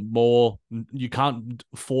for more. You can't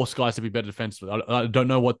force guys to be better defensively. I don't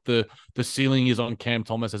know what the ceiling is on Cam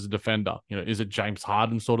Thomas as a defender. Is it James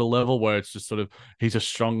Harden sort of level where it's just sort of he's a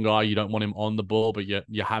strong guy, you don't want him on the ball, but you're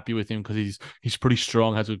happy with him because he's pretty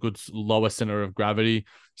strong, has a good lower center of gravity.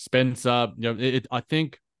 Spencer, I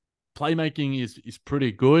think playmaking is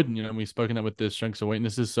pretty good. We've spoken that with the strengths and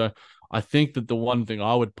weaknesses. So I think that the one thing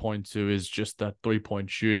I would point to is just that 3-point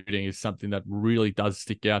shooting is something that really does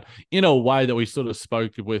stick out in a way that we sort of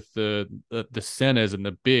spoke with the centers and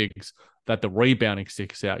the bigs, that the rebounding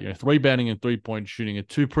sticks out. Rebounding and 3-point shooting are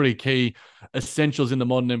two pretty key essentials in the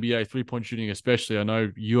modern NBA, 3-point shooting especially. I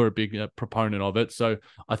know you're a big proponent of it. So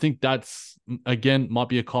I think that's, again, might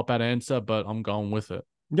be a cop-out answer, but I'm going with it.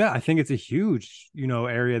 Yeah, I think it's a huge,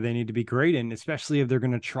 area they need to be great in, especially if they're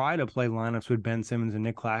going to try to play lineups with Ben Simmons and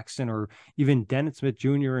Nick Claxton, or even Dennis Smith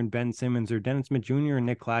Jr. and Ben Simmons, or Dennis Smith Jr. and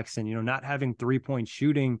Nick Claxton. Not having 3-point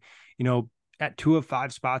shooting, at 2 of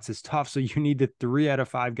 5 spots is tough. So you need the 3 out of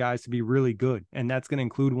 5 guys to be really good. And that's going to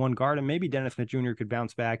include one guard. And maybe Dennis Smith Jr. could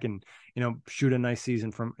bounce back and, have a nice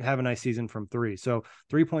season from 3. So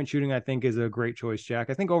 3-point shooting, I think, is a great choice, Jack.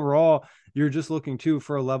 I think overall, you're just looking too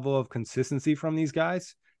for a level of consistency from these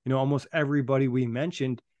guys. Almost everybody we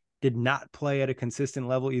mentioned did not play at a consistent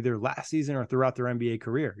level either last season or throughout their NBA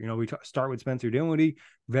career. We start with Spencer Dinwiddie,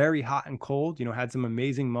 very hot and cold, had some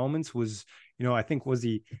amazing moments, was, I think was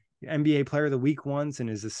the NBA player of the week once, and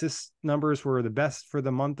his assist numbers were the best for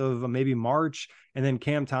the month of maybe March. And then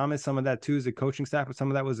Cam Thomas, some of that too is the coaching staff, but some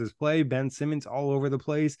of that was his play. Ben Simmons all over the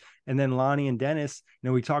place. And then Lonnie and Dennis,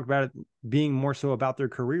 we talked about it being more so about their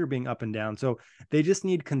career being up and down. So they just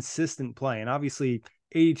need consistent play. And obviously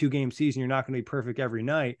 82 game season, you're not going to be perfect every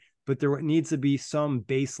night, but there needs to be some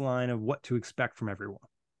baseline of what to expect from everyone.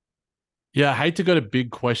 Yeah, I hate to go to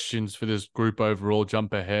big questions for this group overall,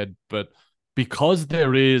 jump ahead, but because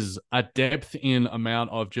there is a depth in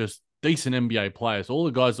amount of just decent NBA players, all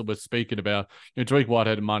the guys that we're speaking about, Tariq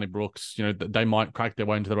Whitehead and Marnie Brooks, they might crack their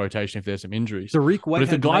way into the rotation if there's some injuries. Tariq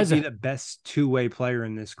Whitehead might be the best two-way player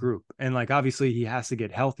in this group. And obviously he has to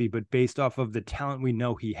get healthy, but based off of the talent we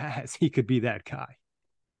know he has, he could be that guy.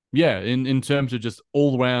 Yeah, in terms of just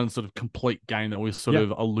all-round sort of complete game that we sort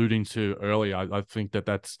of alluding to earlier, I think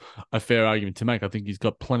that's a fair argument to make. I think he's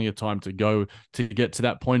got plenty of time to go to get to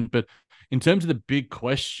that point. But in terms of the big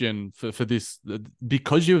question for this,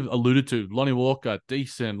 because you've alluded to Lonnie Walker,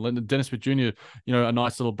 decent, Dennis Smith Jr., a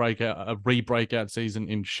nice little breakout season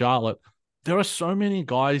in Charlotte. There are so many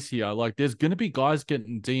guys here. There's going to be guys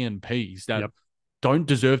getting DNPs that don't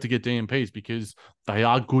deserve to get DNPs because they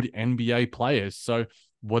are good NBA players. So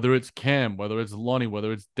whether it's Cam, whether it's Lonnie,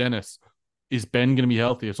 whether it's Dennis, is Ben going to be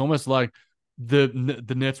healthy? It's almost like the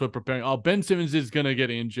Nets were preparing. Oh, Ben Simmons is going to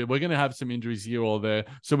get injured. We're going to have some injuries here or there.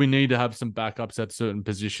 So we need to have some backups at certain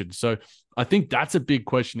positions. So I think that's a big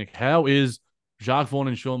question, Nick. How is Jacques Vaughn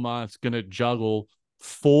and Sean Marks going to juggle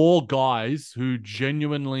 5 guys, who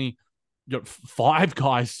genuinely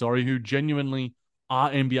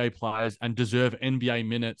are NBA players and deserve NBA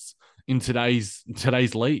minutes in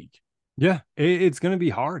today's league? Yeah, it's going to be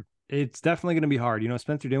hard. It's definitely going to be hard.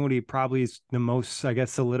 Spencer Dinwiddie probably is the most, I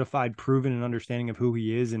guess, solidified, proven, and understanding of who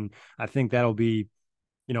he is. And I think that'll be,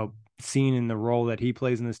 seen in the role that he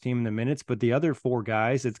plays in this team in the minutes. But the other 4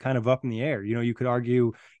 guys, it's kind of up in the air. You could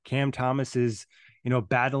argue Cam Thomas is,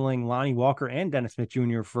 battling Lonnie Walker and Dennis Smith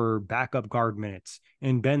Jr. for backup guard minutes.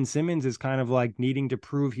 And Ben Simmons is kind of needing to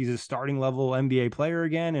prove he's a starting level NBA player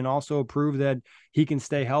again, and also prove that he can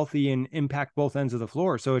stay healthy and impact both ends of the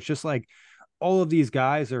floor. So it's just all of these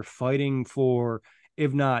guys are fighting for,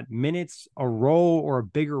 if not minutes, a role or a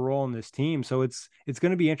bigger role in this team. So it's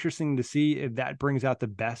going to be interesting to see if that brings out the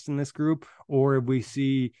best in this group, or if we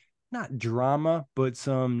see not drama, but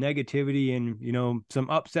some negativity and, some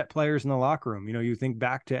upset players in the locker room. You think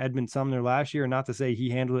back to Edmund Sumner last year, not to say he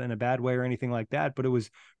handled it in a bad way or anything like that, but it was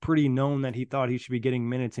pretty known that he thought he should be getting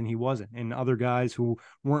minutes and he wasn't. And other guys who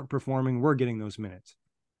weren't performing were getting those minutes.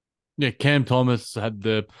 Yeah, Cam Thomas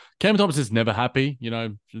is never happy.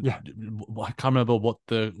 I can't remember what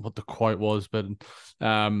the quote was, but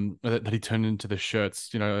that he turned into the shirts.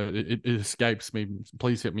 It escapes me.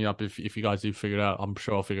 Please hit me up if you guys do figure it out. I'm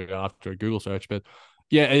sure I'll figure it out after a Google search. But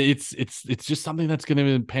Yeah, it's just something that's going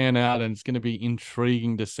to pan out, and it's going to be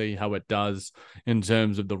intriguing to see how it does in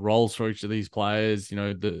terms of the roles for each of these players. You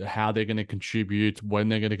know, how they're going to contribute, when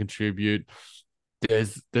they're going to contribute.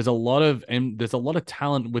 There's a lot of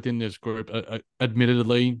talent within this group.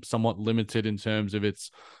 Admittedly, somewhat limited in terms of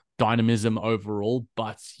its dynamism overall,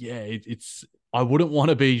 but yeah, it's. I wouldn't want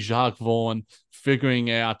to be Jacques Vaughn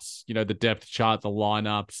figuring out, the depth chart, the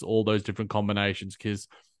lineups, all those different combinations, because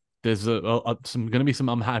there's going to be some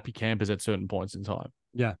unhappy campers at certain points in time.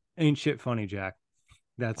 Yeah, ain't shit funny, Jack.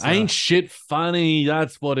 That's Ain't shit funny.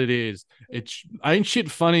 That's what it is. It's ain't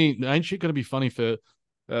shit funny. Ain't shit going to be funny for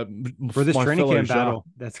this my training fellow camp Jacques. battle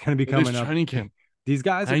that's going to be coming This up. training camp. These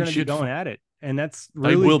guys are Ain't going to be shit going fun. at it, and that's They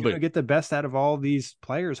really will going be. to get the best out of all these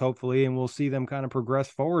players, hopefully, and we'll see them kind of progress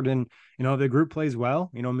forward. And if the group plays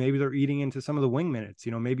well, maybe they're eating into some of the wing minutes.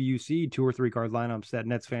 Maybe you see 2 or 3 guard lineups that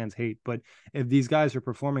Nets fans hate, but if these guys are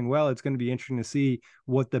performing well, it's going to be interesting to see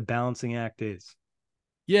what the balancing act is.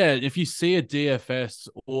 Yeah, if you see a DFS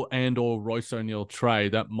or Royce O'Neal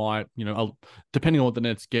trade, that might, depending on what the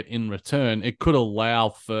Nets get in return, it could allow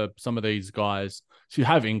for some of these guys to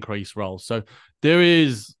have increased roles. So there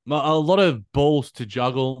is a lot of balls to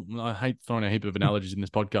juggle. I hate throwing a heap of analogies in this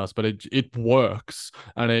podcast, but it works,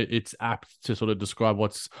 and it's apt to sort of describe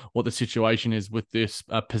what the situation is with this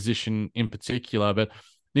position in particular. But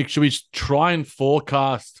Nick, should we try and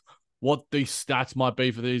forecast what these stats might be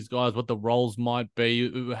for these guys, what the roles might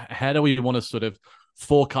be? How do we want to sort of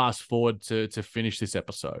forecast forward to finish this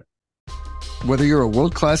episode? Whether you're a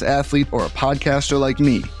world-class athlete or a podcaster like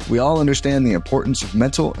me, we all understand the importance of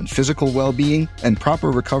mental and physical well-being and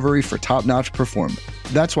proper recovery for top-notch performance.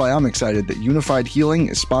 That's why I'm excited that Unified Healing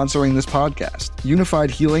is sponsoring this podcast.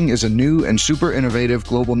 Unified Healing is a new and super innovative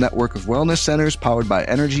global network of wellness centers powered by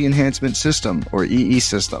Energy Enhancement System, or EE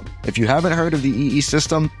System. If you haven't heard of the EE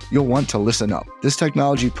System, you'll want to listen up. This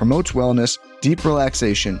technology promotes wellness, deep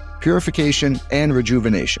relaxation, purification, and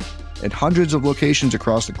rejuvenation. In hundreds of locations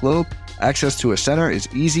across the globe, access to a center is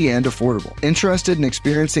easy and affordable. Interested in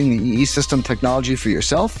experiencing the EE System technology for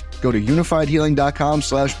yourself? Go to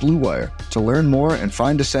unifiedhealing.com/bluewire to learn more and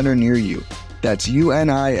find a center near you. That's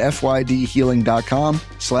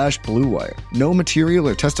unifydhealing.com/bluewire. No material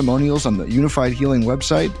or testimonials on the Unified Healing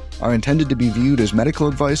website are intended to be viewed as medical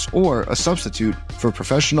advice or a substitute for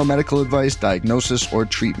professional medical advice, diagnosis, or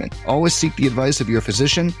treatment. Always seek the advice of your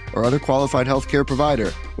physician or other qualified healthcare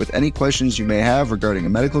provider with any questions you may have regarding a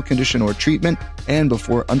medical condition or treatment and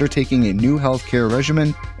before undertaking a new healthcare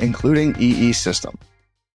regimen, including EE System.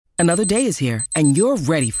 Another day is here, and you're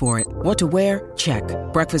ready for it. What to wear? Check.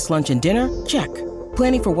 Breakfast, lunch, and dinner? Check.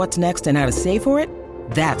 Planning for what's next and how to save for it?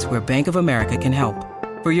 That's where Bank of America can help.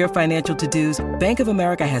 For your financial to-dos, Bank of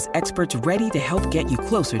America has experts ready to help get you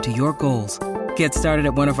closer to your goals. Get started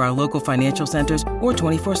at one of our local financial centers or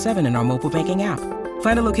 24/7 in our mobile banking app.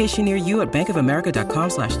 Find a location near you at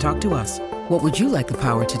bankofamerica.com/talktous. What would you like the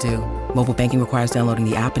power to do? Mobile banking requires downloading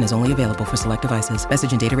the app and is only available for select devices.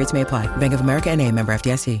 Message and data rates may apply. Bank of America N.A., member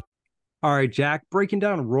FDIC. All right, Jack, breaking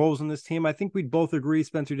down roles in this team, I think we'd both agree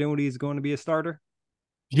Spencer Dinwiddie is going to be a starter.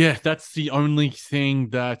 Yeah, that's the only thing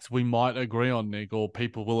that we might agree on, Nick, or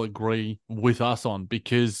people will agree with us on,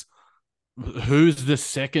 because who's the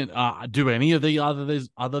second? Do any of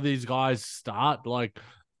the these guys start? Like,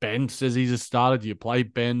 Ben says he's a starter. Do you play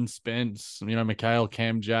Ben, Spence, Mikhail,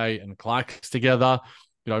 Cam J, and Clax together?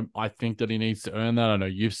 I think that he needs to earn that. I know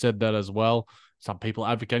you've said that as well. Some people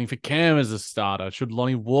advocating for Cam as a starter. Should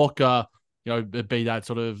Lonnie Walker, be that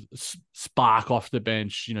sort of spark off the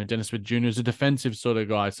bench? Dennis Smith Jr. is a defensive sort of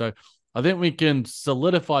guy. So I think we can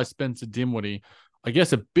solidify Spencer Dinwiddie. I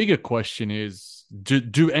guess a bigger question is,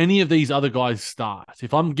 do any of these other guys start?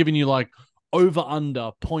 If I'm giving you like over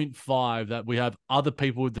under 0.5 that we have other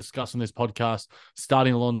people who discuss on this podcast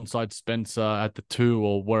starting alongside Spencer at the 2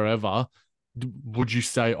 or wherever, would you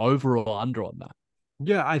say over or under on that?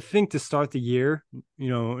 Yeah, I think to start the year,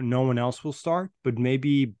 no one else will start, but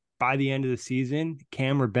maybe by the end of the season,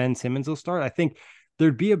 Cam or Ben Simmons will start. I think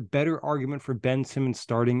there'd be a better argument for Ben Simmons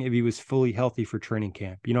starting if he was fully healthy for training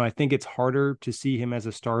camp. I think it's harder to see him as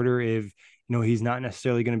a starter if, he's not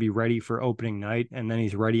necessarily going to be ready for opening night and then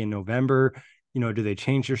he's ready in November. Do they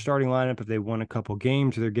change their starting lineup if they won a couple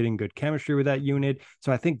games or they're getting good chemistry with that unit?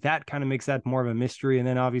 So I think that kind of makes that more of a mystery. And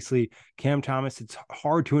then obviously Cam Thomas, it's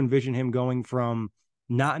hard to envision him going from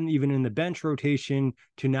not even in the bench rotation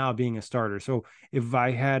to now being a starter. So if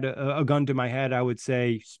I had a gun to my head, I would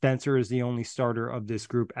say Spencer is the only starter of this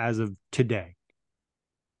group as of today.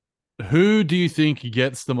 Who do you think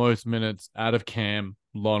gets the most minutes out of Cam,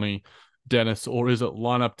 Lonnie, Dennis, or is it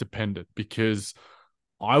lineup dependent? Because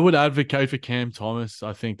I would advocate for Cam Thomas.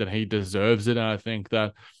 I think that he deserves it. And I think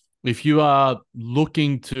that if you are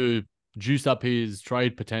looking to juice up his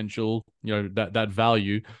trade potential, that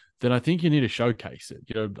value, then I think you need to showcase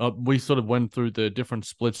it. We sort of went through the different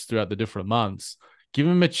splits throughout the different months. Give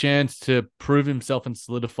him a chance to prove himself and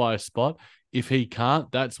solidify a spot. If he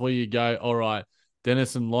can't, that's where you go, all right,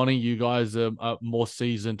 Dennis and Lonnie, you guys are more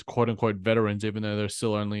seasoned, quote unquote, veterans, even though they're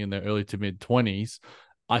still only in their early to mid 20s.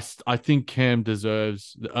 I think Cam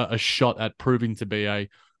deserves a shot at proving to be a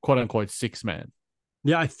quote unquote six man.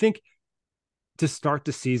 Yeah, I think to start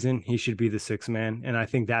the season, he should be the sixth man. And I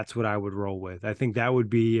think that's what I would roll with. I think that would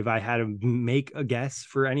be, if I had to make a guess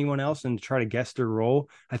for anyone else and try to guess their role,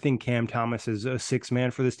 I think Cam Thomas is a six man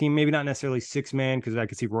for this team. Maybe not necessarily six man, because I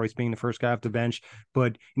could see Royce being the first guy off the bench,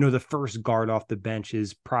 but the first guard off the bench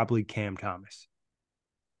is probably Cam Thomas.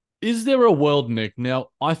 Is there a world, Nick? Now,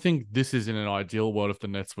 I think this is in an ideal world if the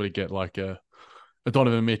Nets were to get like a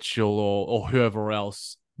Donovan Mitchell or whoever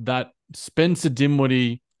else, that Spencer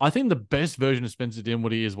Dinwiddie, I think the best version of Spencer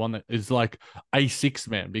Dinwiddie is one that is like a six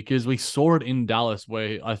man, because we saw it in Dallas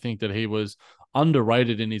where I think that he was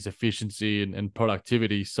underrated in his efficiency and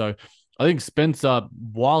productivity. So I think Spencer,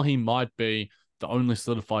 while he might be the only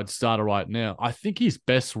solidified starter right now, I think his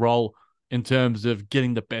best role in terms of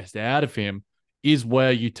getting the best out of him is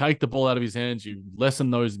where you take the ball out of his hands, you lessen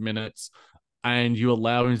those minutes, and you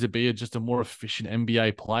allow him to be just a more efficient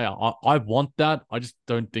NBA player. I want that. I just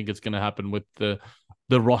don't think it's going to happen with the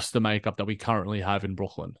roster makeup that we currently have in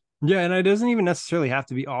Brooklyn. Yeah, and it doesn't even necessarily have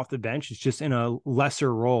to be off the bench. It's just in a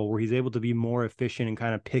lesser role where he's able to be more efficient and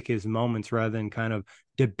kind of pick his moments rather than kind of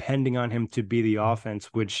depending on him to be the offense,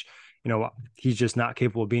 which he's just not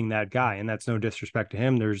capable of being that guy. And that's no disrespect to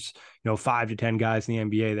him. There's, 5 to 10 guys in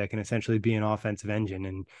the NBA that can essentially be an offensive engine,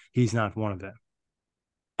 and he's not one of them.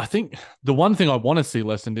 I think the one thing I want to see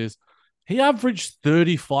lessened is he averaged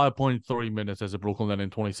 35.3 minutes as a Brooklyn Net in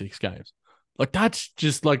 26 games. Like,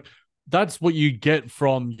 that's what you get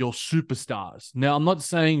from your superstars. Now, I'm not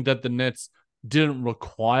saying that the Nets didn't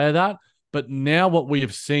require that, but now what we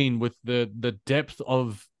have seen with the depth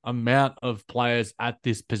of amount of players at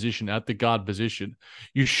this position, at the guard position,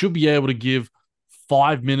 you should be able to give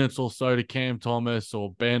 5 minutes or so to Cam Thomas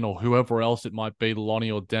or Ben or whoever else it might be, Lonnie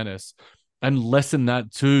or Dennis, and lessen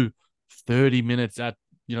that to 30 minutes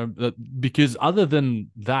because other than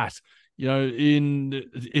that,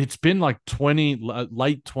 it's been like 20,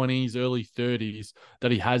 late 20s, early 30s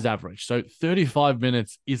that he has averaged. So 35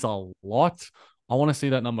 minutes is a lot. I want to see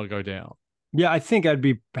that number go down. Yeah, I think I'd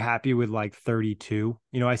be happy with like 32.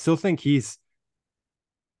 I still think he's,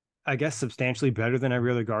 I guess, substantially better than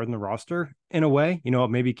every other guard in the roster in a way.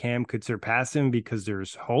 Maybe Cam could surpass him because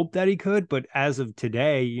there's hope that he could. But as of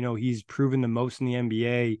today, he's proven the most in the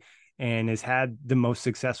NBA and has had the most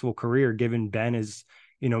successful career, given Ben is,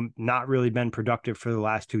 not really been productive for the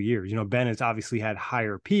last 2 years. Ben has obviously had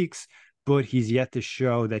higher peaks, but he's yet to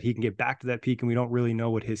show that he can get back to that peak. And we don't really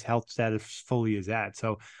know what his health status fully is at.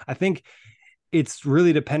 So I think it's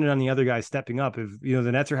really dependent on the other guys stepping up. If,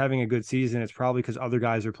 the Nets are having a good season, it's probably because other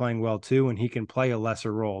guys are playing well too, and he can play a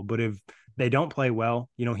lesser role. But if they don't play well,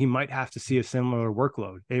 he might have to see a similar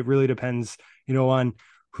workload. It really depends, on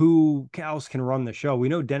who else can run the show. We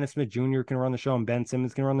know Dennis Smith Jr. can run the show and Ben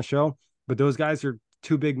Simmons can run the show, but those guys are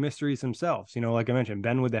two big mysteries themselves. Like I mentioned,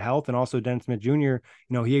 Ben with the health, and also Dennis Smith Jr.,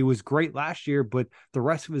 he was great last year, but the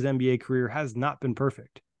rest of his NBA career has not been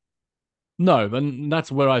perfect. No, and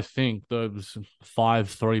that's where I think those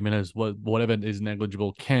 3 minutes, whatever is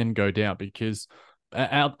negligible, can go down, because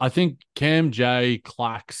I think Cam, J,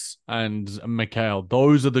 Clax, and Mikhail,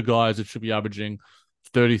 those are the guys that should be averaging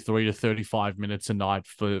 33 to 35 minutes a night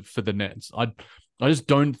for the Nets. I just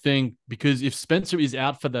don't think, because if Spencer is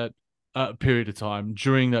out for that period of time,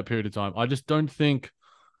 during that period of time, I just don't think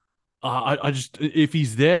if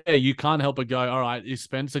he's there, you can't help but go, all right, is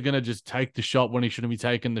Spencer going to just take the shot when he shouldn't be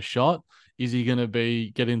taking the shot? Is he going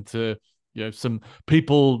to get into, some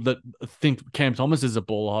people that think Cam Thomas is a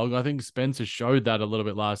ball hog? I think Spencer showed that a little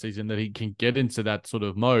bit last season, that he can get into that sort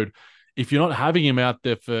of mode. If you're not having him out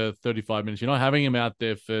there for 35 minutes, you're not having him out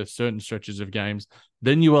there for certain stretches of games,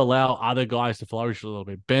 then you allow other guys to flourish a little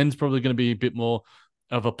bit. Ben's probably going to be a bit more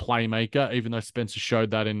of a playmaker, even though Spencer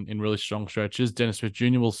showed that in really strong stretches. Dennis Smith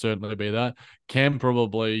Jr. will certainly be that. Cam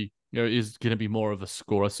probably is going to be more of a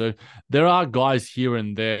scorer. So there are guys here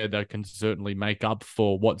and there that can certainly make up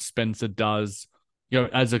for what Spencer does,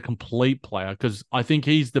 as a complete player, because I think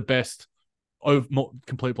he's the best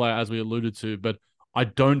complete player, as we alluded to, but I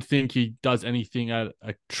don't think he does anything at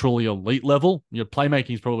a truly elite level.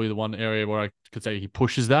 Playmaking is probably the one area where I could say he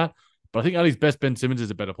pushes that. But I think at his best, Ben Simmons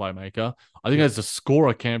is a better playmaker. I think as a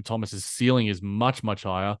scorer, Cam Thomas's ceiling is much, much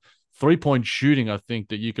higher. 3-point shooting, I think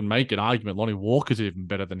that you can make an argument Lonnie Walker's even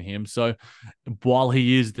better than him. So while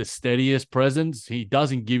he is the steadiest presence, he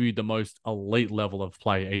doesn't give you the most elite level of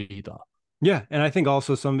play either. Yeah, and I think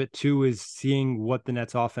also some of it too is seeing what the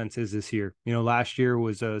Nets offense is this year. Last year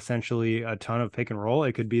was essentially a ton of pick and roll.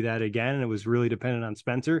 It could be that again, and it was really dependent on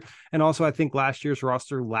Spencer. And also I think last year's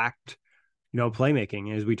roster lacked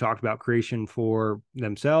playmaking, as we talked about, creation for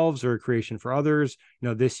themselves or creation for others.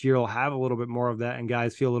 This year will have a little bit more of that, and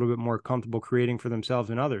guys feel a little bit more comfortable creating for themselves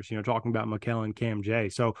and others, talking about Mikal and Cam J.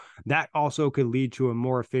 So that also could lead to a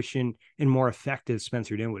more efficient and more effective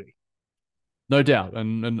Spencer Dinwiddie. No doubt.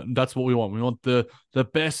 And that's what we want. We want the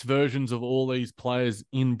best versions of all these players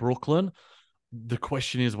in Brooklyn. The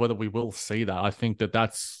question is whether we will see that. I think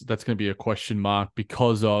that's going to be a question mark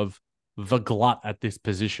because of the glut at this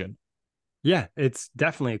position. Yeah, it's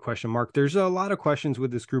definitely a question mark. There's a lot of questions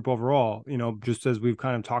with this group overall, just as we've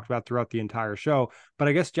kind of talked about throughout the entire show. But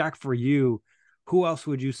I guess, Jack, for you, who else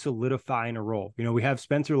would you solidify in a role? We have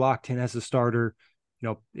Spencer locked in as a starter.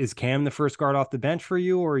 Is Cam the first guard off the bench for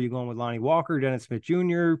you, or are you going with Lonnie Walker, Dennis Smith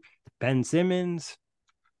Jr., Ben Simmons?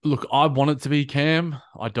 Look, I want it to be Cam.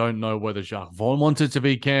 I don't know whether Jacques Vaughn wants it to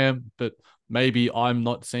be Cam, but maybe I'm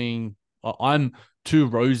too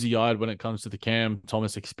rosy-eyed when it comes to the Cam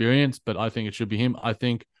Thomas experience, but I think it should be him. I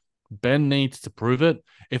think Ben needs to prove it.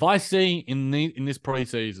 If I see in this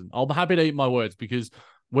preseason, I'll be happy to eat my words because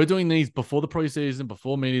we're doing these before the preseason,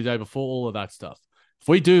 before media day, before all of that stuff. If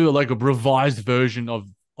we do like a revised version of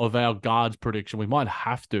our guards prediction, we might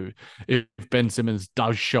have to. If Ben Simmons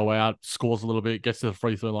does show out, scores a little bit, gets to the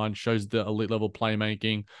free throw line, shows the elite level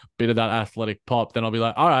playmaking, bit of that athletic pop, then I'll be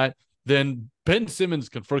like, all right, then Ben Simmons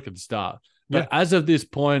can freaking start. But as of this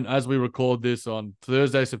point, as we record this on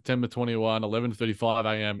Thursday, September 21, 11:35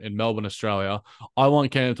 a.m. in Melbourne, Australia, I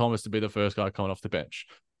want Cam Thomas to be the first guy coming off the bench.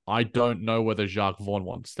 I don't know whether Jacques Vaughn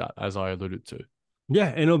wants that, as I alluded to. Yeah,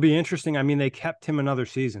 and it'll be interesting. I mean, they kept him another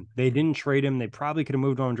season. They didn't trade him. They probably could have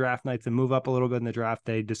moved on draft nights and move up a little bit in the draft.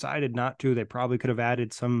 They decided not to. They probably could have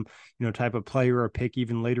added some, type of player or pick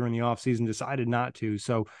even later in the offseason, decided not to.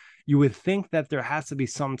 So you would think that there has to be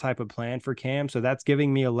some type of plan for Cam. So that's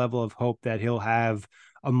giving me a level of hope that he'll have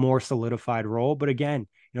a more solidified role. But again,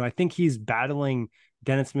 I think he's battling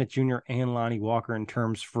Dennis Smith Jr. and Lonnie Walker in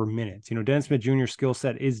terms for minutes. Dennis Smith Jr.'s skill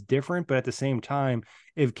set is different, but at the same time,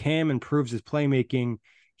 if Cam improves his playmaking,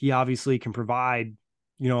 he obviously can provide,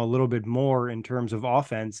 a little bit more in terms of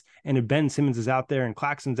offense. And if Ben Simmons is out there and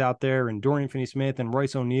Claxton's out there and Dorian Finney-Smith and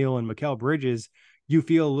Royce O'Neal and Mikal Bridges, you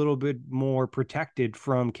feel a little bit more protected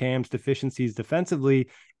from Cam's deficiencies defensively,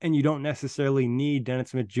 and you don't necessarily need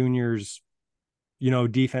Dennis Smith Jr.'s,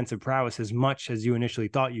 defensive prowess as much as you initially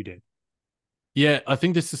thought you did. Yeah, I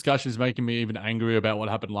think this discussion is making me even angrier about what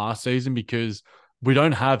happened last season because we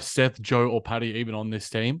don't have Seth, Joe, or Patty even on this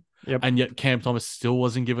team. Yep. And yet Cam Thomas still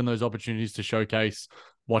wasn't given those opportunities to showcase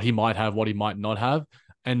what he might have, what he might not have.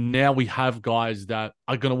 And now we have guys that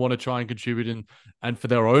are going to want to try and contribute and for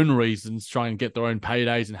their own reasons, try and get their own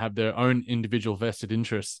paydays and have their own individual vested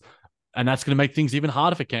interests. And that's going to make things even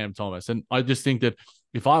harder for Cam Thomas. And I just think that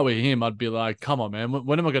if I were him, I'd be like, come on, man,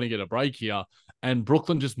 when am I going to get a break here? And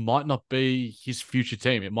Brooklyn just might not be his future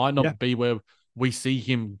team. It might not be where we see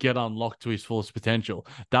him get unlocked to his fullest potential.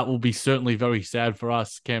 That will be certainly very sad for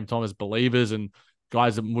us, Cam Thomas believers and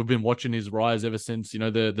guys that we've been watching his rise ever since,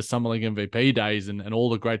 the Summer League MVP days and all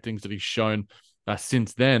the great things that he's shown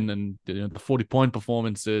since then. And the 40-point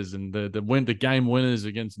performances and the game winners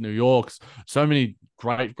against New York's, so many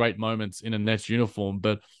great moments in a Nets uniform.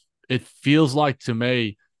 But it feels like to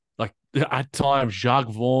me, like at times Jacques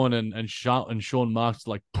Vaughn and Sean Marks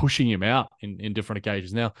like pushing him out in different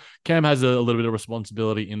occasions. Now, Cam has a little bit of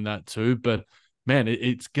responsibility in that too, but man,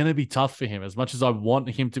 it's going to be tough for him. As much as I want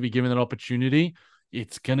him to be given an opportunity,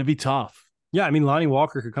 it's going to be tough. Yeah, I mean, Lonnie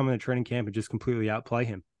Walker could come in the training camp and just completely outplay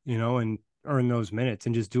him, and earn those minutes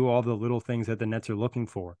and just do all the little things that the Nets are looking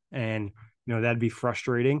for. And, that'd be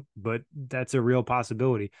frustrating, but that's a real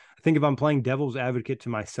possibility. I think if I'm playing devil's advocate to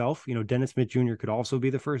myself, Dennis Smith Jr. could also be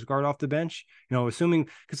the first guard off the bench, assuming,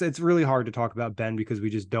 because it's really hard to talk about Ben because we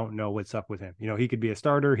just don't know what's up with him. He could be a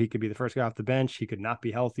starter. He could be the first guy off the bench. He could not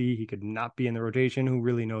be healthy. He could not be in the rotation. Who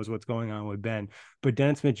really knows what's going on with Ben? But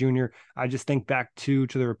Dennis Smith Jr., I just think back to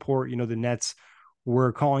the report, the Nets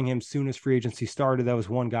were calling him soon as free agency started. That was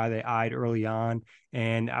one guy they eyed early on,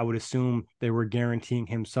 and I would assume they were guaranteeing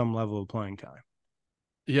him some level of playing time.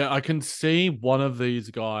 Yeah, I can see one of these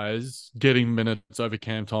guys getting minutes over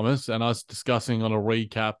Cam Thomas, and us discussing on a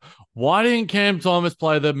recap. Why didn't Cam Thomas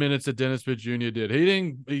play the minutes that Dennis Pitt Jr. did? He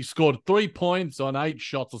didn't. He scored 3 points on 8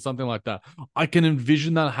 shots or something like that. I can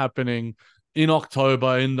envision that happening in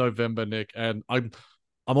October, in November, Nick, and I'm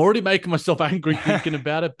already making myself angry thinking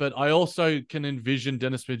about it. But I also can envision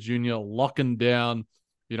Dennis Pitt Jr. locking down,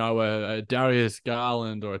 a Darius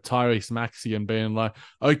Garland or a Tyrese Maxey and being like,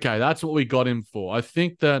 okay, that's what we got him for. I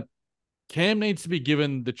think that Cam needs to be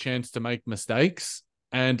given the chance to make mistakes,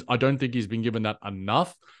 and I don't think he's been given that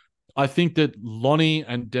enough. I think that Lonnie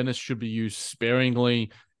and Dennis should be used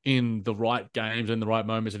sparingly in the right games and the right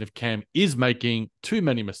moments. And if Cam is making too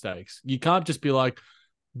many mistakes, you can't just be like,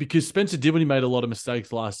 because Spencer Dinwiddie made a lot of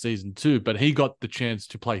mistakes last season too, but he got the chance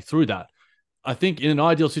to play through that. I think in an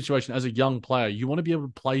ideal situation as a young player, you want to be able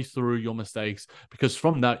to play through your mistakes because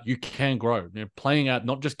from that you can grow. Playing out,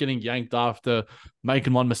 not just getting yanked after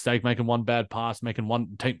making one mistake, making one bad pass, making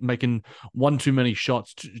one too many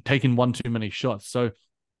shots, taking one too many shots. So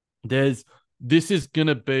this is going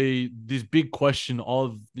to be this big question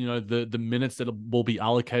of the minutes that will be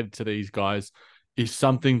allocated to these guys is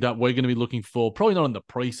something that we're going to be looking for. Probably not in the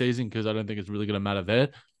preseason because I don't think it's really going to matter there.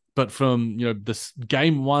 But from this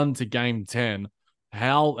game 1 to game 10,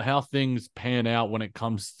 how things pan out when it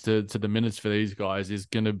comes to the minutes for these guys is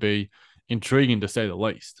going to be intriguing to say the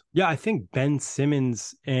least. Yeah, I think Ben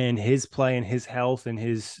Simmons and his play and his health and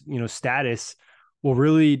his status will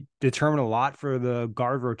really determine a lot for the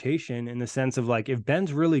guard rotation in the sense of like if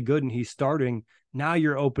Ben's really good and he's starting, now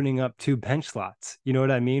you're opening up 2 bench slots. You know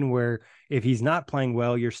what I mean? Where if he's not playing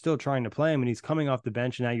well, you're still trying to play him and he's coming off the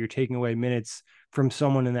bench and now you're taking away minutes from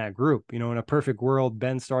someone in that group. In a perfect world,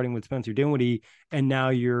 Ben starting with Spencer Dinwiddie, and now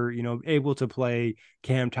you're, able to play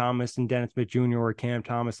Cam Thomas and Dennis Smith Jr. or Cam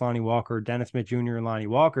Thomas, Lonnie Walker, Dennis Smith Jr. and Lonnie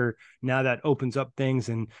Walker. Now that opens up things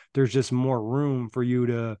and there's just more room for you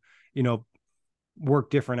to,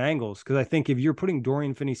 work different angles. Because I think if you're putting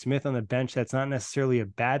Dorian Finney-Smith on the bench, that's not necessarily a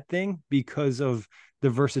bad thing because of the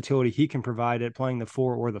versatility he can provide at playing the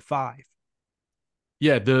 4 or the 5.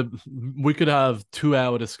 Yeah, we could have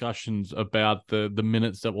 2-hour discussions about the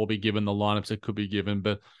minutes that will be given, the lineups that could be given.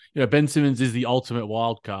 But Ben Simmons is the ultimate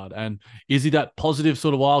wild card, and is he that positive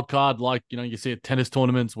sort of wild card like you see at tennis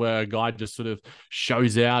tournaments where a guy just sort of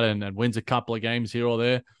shows out and wins a couple of games here or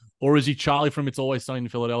there? Or is he Charlie from It's Always Sunny in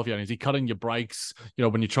Philadelphia? And is he cutting your brakes,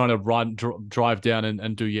 when you're trying to drive down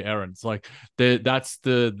and do your errands? Like that's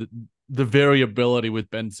the variability with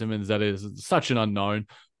Ben Simmons that is such an unknown.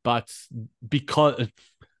 But because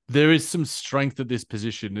there is some strength at this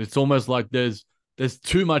position, it's almost like there's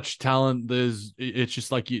too much talent. It's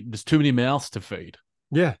just like there's too many mouths to feed.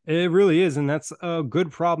 Yeah, it really is. And that's a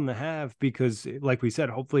good problem to have because, like we said,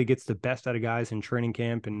 hopefully it gets the best out of guys in training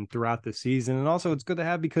camp and throughout the season. And also it's good to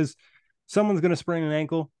have because someone's going to sprain an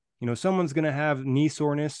ankle. Someone's going to have knee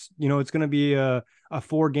soreness. It's going to be a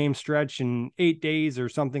 4-game stretch in 8 days or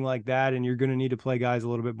something like that. And you're going to need to play guys a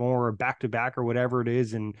little bit more or back-to-back or whatever it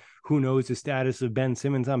is. And who knows the status of Ben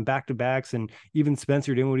Simmons on back-to-backs, and even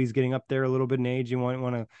Spencer Dinwiddie's getting up there a little bit in age. You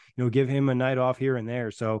want to, give him a night off here and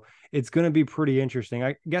there. So it's going to be pretty interesting.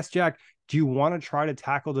 I guess, Jack, do you want to try to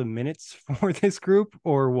tackle the minutes for this group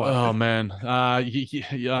or what? Oh man,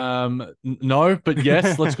 no, but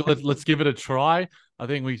yes, let's give it a try. I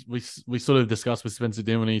think we sort of discussed with Spencer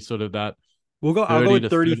Dinwiddie sort of that. I'll go with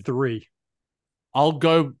 33. I'll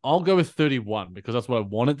go with 31 because that's what I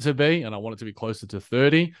want it to be, and I want it to be closer to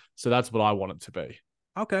 30. So that's what I want it to be.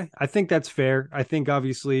 Okay, I think that's fair. I think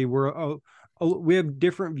obviously we have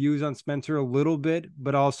different views on Spencer a little bit,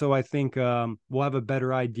 but also I think we'll have a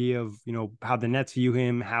better idea of how the Nets view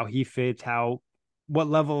him, how he fits, what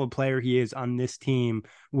level of player he is on this team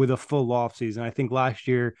with a full offseason. I think last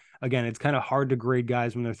year, again, it's kind of hard to grade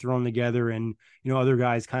guys when they're thrown together and, other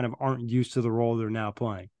guys kind of aren't used to the role they're now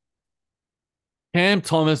playing. Cam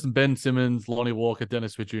Thomas and Ben Simmons, Lonnie Walker,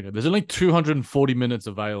 Dennis Smith Jr. There's only 240 minutes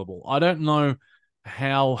available. I don't know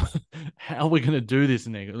how we're going to do this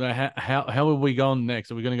next. How are we going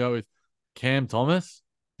next? Are we going to go with Cam Thomas?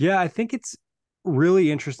 Yeah, I think it's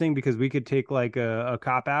really interesting because we could take like a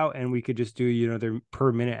cop out and we could just do their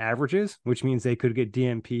per minute averages, which means they could get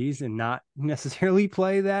DMPs and not necessarily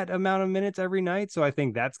play that amount of minutes every night. So I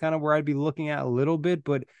think that's kind of where I'd be looking at a little bit,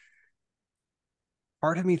 but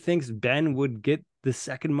part of me thinks Ben would get the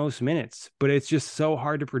second most minutes, but it's just so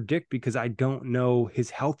hard to predict because I don't know his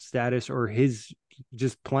health status or his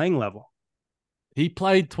just playing level. He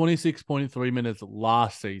played 26.3 minutes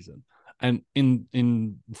last season and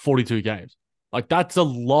in 42 games. Like, that's a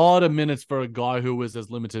lot of minutes for a guy who was as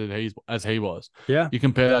limited as he was. Yeah. You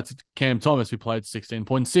compare that to Cam Thomas, who played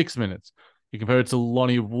 16.6 minutes. You compare it to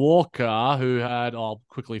Lonnie Walker, who had, I'll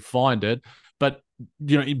quickly find it, but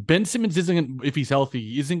Ben Simmons isn't, if he's healthy,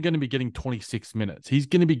 he isn't going to be getting 26 minutes. He's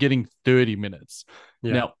going to be getting 30 minutes.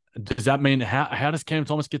 Yeah. Now, does that mean how does Cam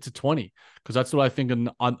Thomas get to 20? Because that's what I think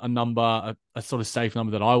a number, a sort of safe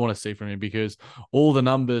number that I want to see from him, because all the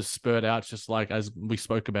numbers spurred out, just like as we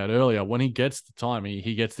spoke about earlier. When he gets the time,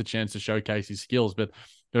 he gets the chance to showcase his skills. But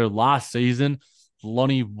last season,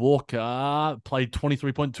 Lonnie Walker played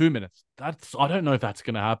 23.2 minutes. I don't know if that's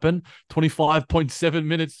going to happen. 25.7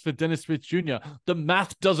 minutes for Dennis Smith Jr. The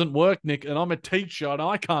math doesn't work, Nick, and I'm a teacher and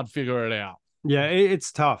I can't figure it out. Yeah,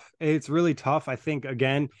 it's tough. It's really tough. I think,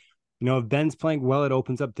 again, if Ben's playing well, it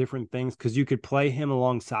opens up different things, because you could play him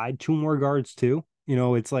alongside two more guards too.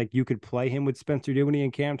 It's like you could play him with Spencer Dinwiddie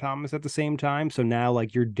and Cam Thomas at the same time. So now,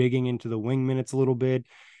 like, you're digging into the wing minutes a little bit.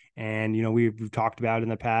 And, we've talked about in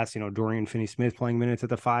the past, Dorian Finney-Smith playing minutes at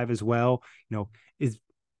the 5 as well.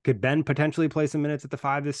 Could Ben potentially play some minutes at the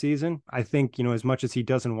 5 this season? I think, as much as he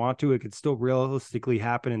doesn't want to, it could still realistically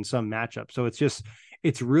happen in some matchups. So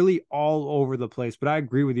it's really all over the place. But I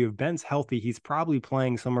agree with you. If Ben's healthy, he's probably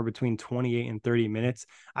playing somewhere between 28 and 30 minutes.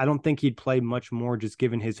 I don't think he'd play much more, just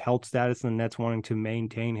given his health status and the Nets wanting to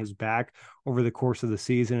maintain his back over the course of the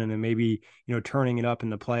season, and then maybe, turning it up in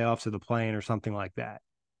the playoffs or the play-in or something like that.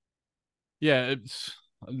 Yeah,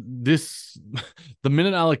 the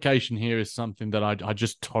minute allocation here is something that I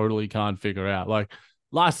just totally can't figure out. Like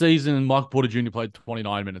last season, Mike Porter Jr. played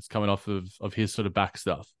 29 minutes coming off of his sort of back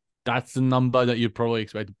stuff. That's the number that you'd probably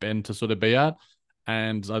expect Ben to sort of be at.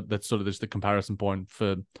 And that's sort of just the comparison point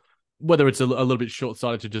for whether it's a little bit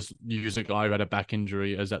short-sighted to just use a guy who had a back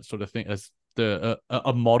injury as that sort of thing, as a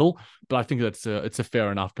model. But I think it's a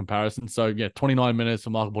fair enough comparison. So yeah, 29 minutes for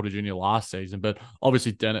Michael Porter Jr. last season, but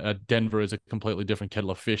obviously Denver is a completely different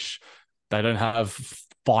kettle of fish. They don't have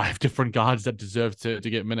 5 different guards that deserve to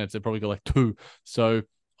get minutes. They probably got like 2. So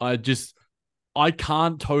I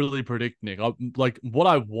can't totally predict, Nick. What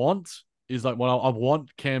I want is I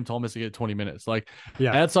want Cam Thomas to get 20 minutes. Like,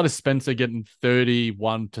 yeah, outside of Spencer getting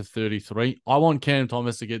 31 to 33, I want Cam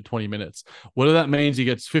Thomas to get 20 minutes. Whether that means he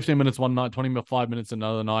gets 15 minutes one night, 25 minutes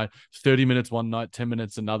another night, 30 minutes one night, 10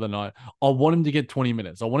 minutes another night. I want him to get 20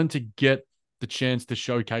 minutes. I want him to get the chance to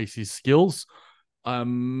showcase his skills. The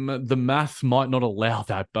math might not allow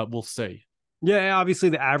that, but we'll see. Yeah, obviously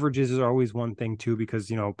the averages are always one thing too, because,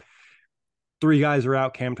 3 guys are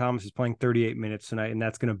out. Cam Thomas is playing 38 minutes tonight, and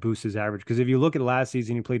that's going to boost his average. Because if you look at last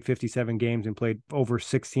season, he played 57 games and played over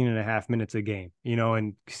 16 and a half minutes a game,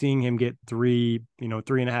 and seeing him get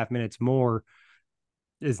 3.5 minutes more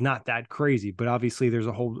is not that crazy. But obviously there's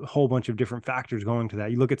a whole bunch of different factors going to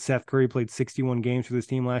that. You look at Seth Curry, played 61 games for this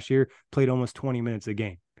team last year, played almost 20 minutes a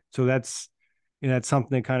game. So that's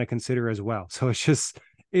something to kind of consider as well. So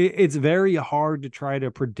it's very hard to try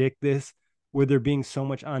to predict this, with there being so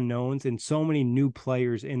much unknowns and so many new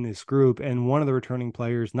players in this group, and one of the returning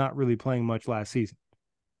players not really playing much last season.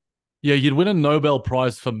 Yeah, you'd win a Nobel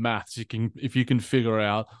Prize for maths if you can figure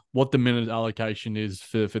out what the minute allocation is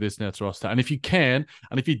for this Nets roster. And if you can,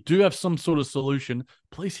 and if you do have some sort of solution,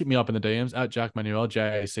 please hit me up in the DMs at Jack Manuel,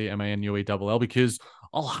 JACMANUELL, because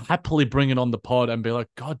I'll happily bring it on the pod and be like,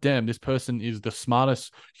 God damn, this person is the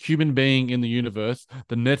smartest human being in the universe.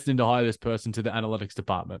 The Nets need to hire this person to the analytics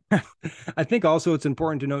department. I think also it's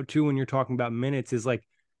important to note too, when you're talking about minutes, is like,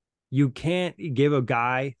 you can't give a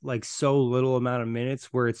guy like so little amount of minutes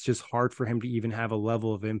where it's just hard for him to even have a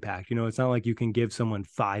level of impact. It's not like you can give someone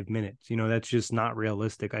 5 minutes. That's just not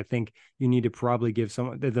realistic. I think you need to probably give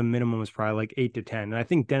someone, the minimum is probably like 8 to 10. And I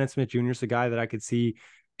think Dennis Smith Jr. is a guy that I could see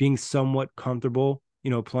being somewhat comfortable,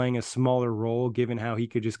 playing a smaller role, given how he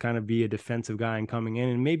could just kind of be a defensive guy and coming in.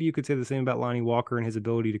 And maybe you could say the same about Lonnie Walker and his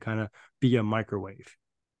ability to kind of be a microwave.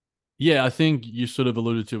 Yeah, I think you sort of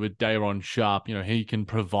alluded to with Day'Ron Sharpe. He can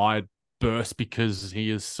provide burst because he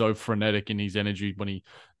is so frenetic in his energy when he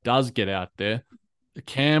does get out there.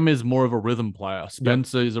 Cam is more of a rhythm player.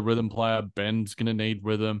 Spencer is a rhythm player. Ben's going to need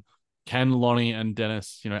rhythm. Can Lonnie and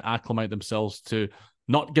Dennis, acclimate themselves to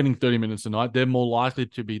not getting 30 minutes a night? They're more likely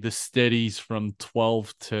to be the steadies from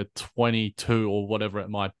 12 to 22 or whatever it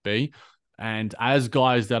might be. And as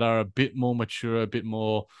guys that are a bit more mature, a bit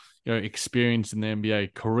more experienced in the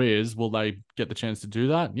NBA careers, will they get the chance to do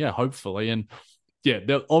that? Yeah, hopefully. And yeah,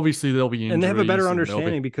 they'll be injuries, and they have a better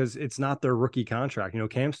understanding because it's not their rookie contract.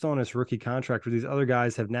 Cam's still on his rookie contract, where these other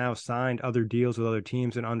guys have now signed other deals with other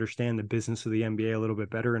teams and understand the business of the NBA a little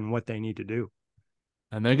bit better and what they need to do.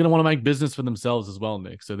 And they're going to want to make business for themselves as well,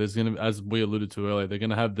 Nick. So there's going to, as we alluded to earlier, they're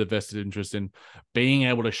going to have the vested interest in being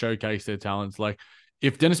able to showcase their talents. Like,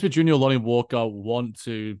 if Dennis Smith Jr. or Lonnie Walker want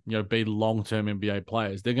to, be long-term NBA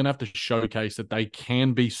players, they're going to have to showcase that they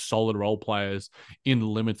can be solid role players in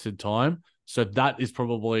limited time. So that is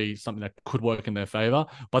probably something that could work in their favor.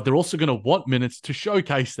 But they're also going to want minutes to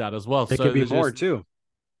showcase that as well. They so could be more too.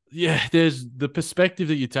 Yeah, there's the perspective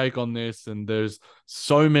that you take on this, and there's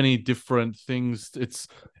so many different things.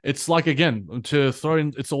 It's like, again, to throw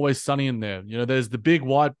in It's Always Sunny in there. There's the big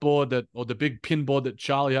whiteboard or the big pinboard that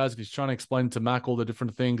Charlie has, and he's trying to explain to Mac all the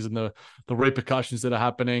different things and the repercussions that are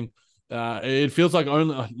happening. It feels like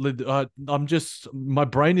my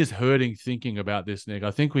brain is hurting thinking about this, Nick.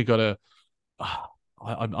 I think we got to.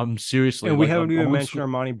 I'm seriously. And we haven't even mentioned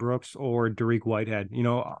Armani Brooks or Derek Whitehead.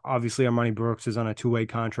 Obviously Armani Brooks is on a two-way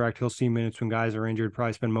contract. He'll see minutes when guys are injured,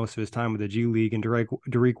 probably spend most of his time with the G League. And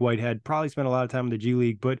Derek Whitehead probably spent a lot of time with the G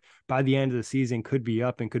League, but by the end of the season could be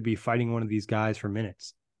up and could be fighting one of these guys for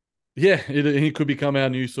minutes. Yeah, he could become our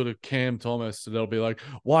new sort of Cam Thomas. So they'll be like,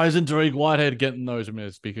 why isn't Derek Whitehead getting those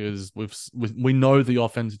minutes? Because we know the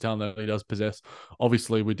offensive talent that he does possess.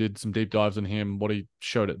 Obviously, we did some deep dives on him, what he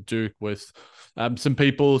showed at Duke with some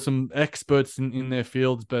people, some experts in their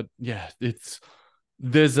fields. But yeah,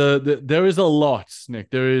 there is a lot, Nick.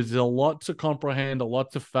 There is a lot to comprehend, a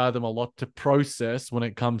lot to fathom, a lot to process when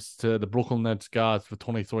it comes to the Brooklyn Nets guards for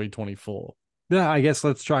 23-24. Yeah, I guess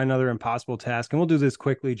let's try another impossible task, and we'll do this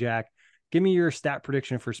quickly, Jack. Give me your stat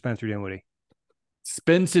prediction for Spencer Dinwiddie.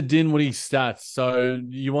 Spencer Dinwiddie stats. So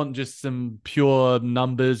you want just some pure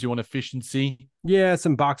numbers? You want efficiency? Yeah,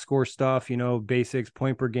 some box score stuff, basics,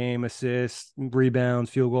 point per game, assists, rebounds,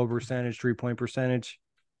 field goal percentage, 3-point percentage.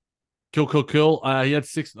 Cool. He had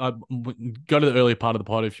 6. Go to the earlier part of the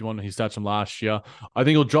pod if you want his stats from last year. I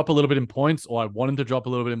think he'll drop a little bit in points, or I want him to drop a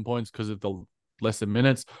little bit in points because of the lesser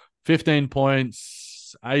minutes. 15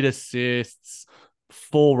 points, 8 assists,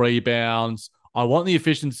 4 rebounds. I want the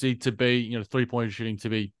efficiency to be, 3-point shooting to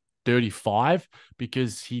be 35,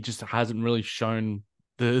 because he just hasn't really shown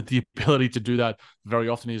the ability to do that very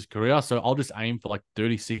often in his career. So I'll just aim for like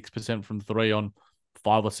 36% from 3 on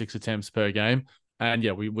 5 or 6 attempts per game. And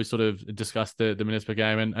yeah, we sort of discussed the minutes per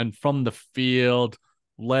game. And from the field,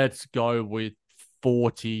 let's go with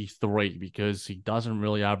 43, because he doesn't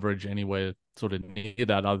really average anywhere sort of near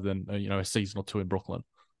that other than, a season or two in Brooklyn.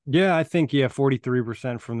 Yeah, I think,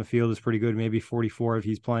 43% from the field is pretty good. Maybe 44 if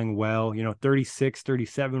he's playing well. 36,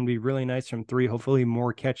 37 would be really nice from 3. Hopefully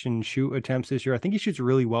more catch and shoot attempts this year. I think he shoots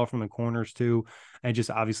really well from the corners too, and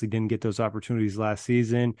just obviously didn't get those opportunities last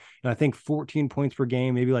season. And I think 14 points per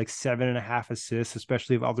game, maybe like 7.5 assists,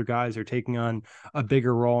 especially if other guys are taking on a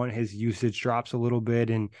bigger role and his usage drops a little bit,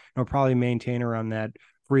 and probably maintain around that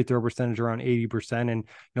free throw percentage around 80%. And,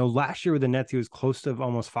 last year with the Nets, he was close to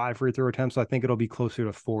almost 5 free throw attempts. So I think it'll be closer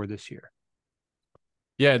to 4 this year.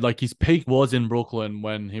 Yeah, like his peak was in Brooklyn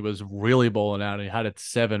when he was really balling out. He had it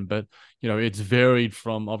 7, but, it's varied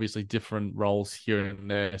from obviously different roles here and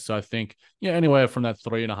there. So I think, anywhere from that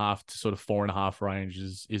 3.5 to sort of 4.5 range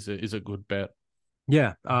is a good bet.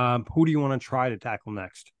 Yeah. Who do you want to try to tackle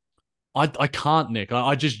next? I can't, Nick.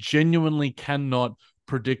 I just genuinely cannot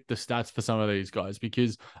predict the stats for some of these guys,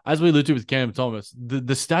 because as we alluded to with Cam Thomas, the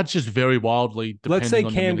stats just vary wildly. Let's say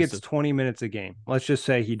Cam gets 20 minutes a game. Let's just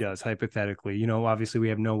say he does, hypothetically. Obviously we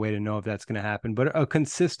have no way to know if that's going to happen, but a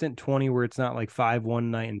consistent 20 where it's not like 5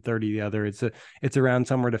 one night and 30 the other. It's around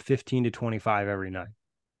somewhere to 15 to 25 every night.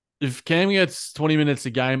 If Cam gets 20 minutes a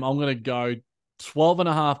game, I'm going to go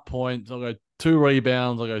 12.5 points. I'll go 2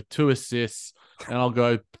 rebounds. I'll go 2 assists, and I'll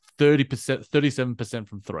go 30%, 37%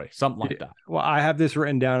 from 3, something like that. Well, I have this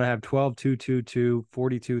written down. I have 12, 2, 2, 2,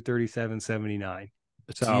 42, 37, 79.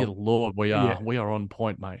 So, dear Lord, we are on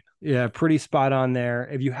point, mate. Yeah, pretty spot on there.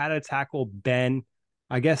 If you had to tackle Ben,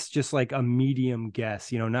 I guess just like a medium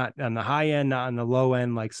guess, not on the high end, not on the low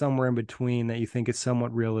end, like somewhere in between that you think is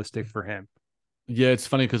somewhat realistic for him. Yeah, it's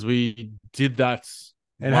funny because we did that.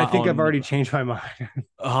 And I think I've already changed my mind.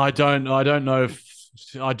 I don't know if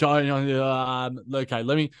I don't. Okay,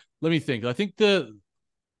 let me think. I think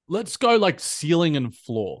let's go like ceiling and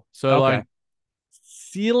floor. So okay. Like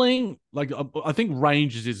ceiling, like I think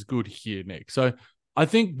ranges is good here, Nick. So I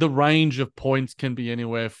think the range of points can be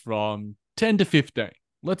anywhere from 10 to 15.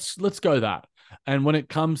 Let's go that. And when it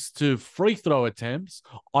comes to free throw attempts,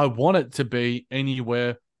 I want it to be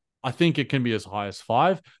anywhere. I think it can be as high as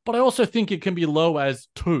 5, but I also think it can be low as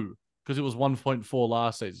 2, because it was 1.4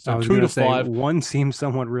 last season. So 2 to 5. 1 seems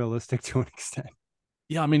somewhat realistic to an extent.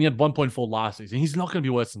 Yeah, I mean, he had 1.4 last season. He's not going to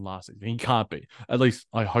be worse than last season. He can't be. At least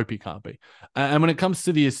I hope he can't be. And when it comes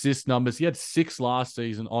to the assist numbers, he had 6 last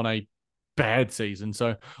season on a bad season.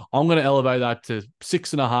 So I'm going to elevate that to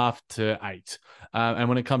 6.5 to 8. And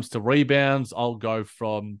when it comes to rebounds, I'll go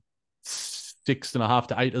from 6.5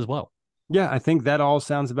 to 8 as well. Yeah, I think that all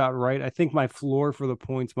sounds about right. I think my floor for the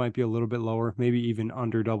points might be a little bit lower, maybe even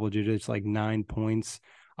under double digits, like 9 points.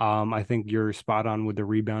 I think you're spot on with the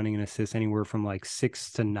rebounding and assists anywhere from like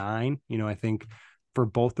 6 to 9. I think for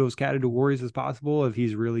both those categories as possible. If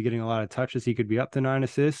he's really getting a lot of touches, he could be up to 9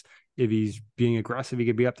 assists. If he's being aggressive, he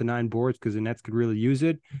could be up to 9 boards because the Nets could really use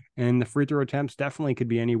it. And the free throw attempts definitely could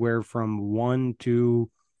be anywhere from 1 to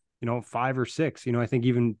 5 or 6. I think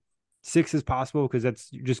even 6 is possible because that's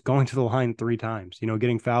just going to the line 3 times.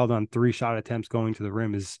 Getting fouled on 3 shot attempts going to the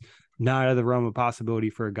rim is not out of the realm of possibility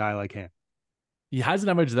for a guy like him. He hasn't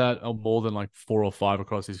averaged that more than like 4 or 5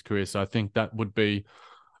 across his career. So I think that would be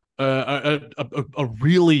a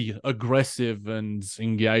really aggressive and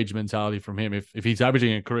engaged mentality from him. If he's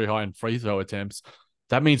averaging a career high in free throw attempts,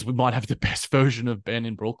 that means we might have the best version of Ben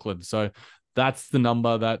in Brooklyn. So that's the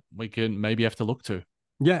number that we can maybe have to look to.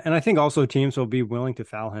 Yeah, and I think also teams will be willing to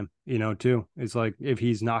foul him, too. It's like if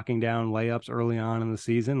he's knocking down layups early on in the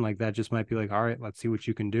season, like that just might be like, all right, let's see what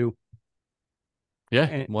you can do. Yeah,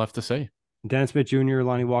 And we'll have to see. Dennis Smith Jr.,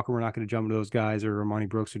 Lonnie Walker, we're not going to jump into those guys, or Armani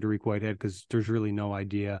Brooks or Dariq Whitehead because there's really no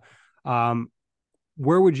idea.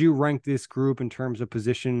 Where would you rank this group in terms of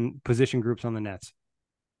position groups on the Nets?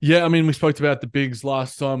 Yeah, I mean, we spoke about the bigs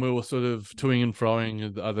last time. We were sort of toing and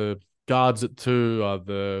froing. Other guards at 2,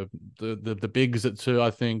 the bigs at 2. I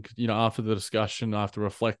think after the discussion, after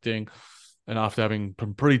reflecting, and after having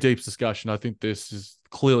some pretty deep discussion, I think this is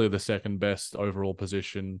clearly the second best overall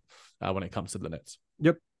position when it comes to the Nets.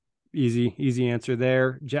 Yep. Easy answer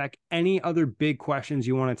there. Jack, any other big questions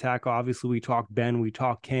you want to tackle? Obviously, we talked Ben, we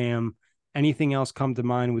talked Cam. Anything else come to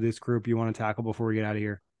mind with this group you want to tackle before we get out of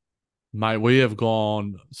here? Mate, we have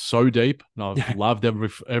gone so deep, and I've loved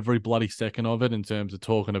every bloody second of it in terms of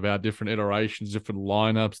talking about different iterations, different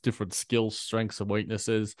lineups, different skills, strengths, and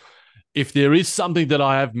weaknesses. If there is something that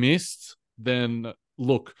I have missed, then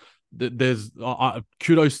look, there's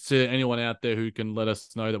kudos to anyone out there who can let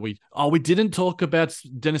us know that we didn't talk about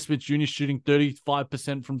Dennis Smith Jr. shooting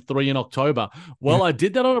 35% from 3 in October. Well, I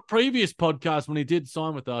did that on a previous podcast when he did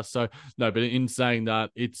sign with us. So no, but in saying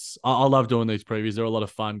that, I love doing these previews. They're a lot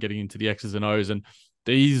of fun getting into the X's and O's, and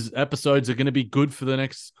these episodes are going to be good for the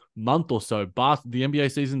next month or so. But the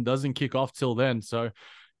NBA season doesn't kick off till then. So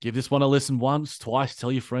give this one a listen once, twice,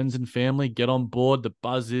 tell your friends and family, get on board. The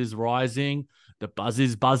buzz is rising. The buzz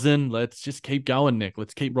is buzzing. Let's just keep going, Nick.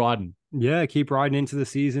 Let's keep riding. Yeah, keep riding into the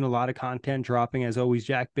season. A lot of content dropping. As always,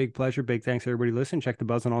 Jack, big pleasure. Big thanks to everybody listening. Check the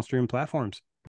buzz on all streaming platforms.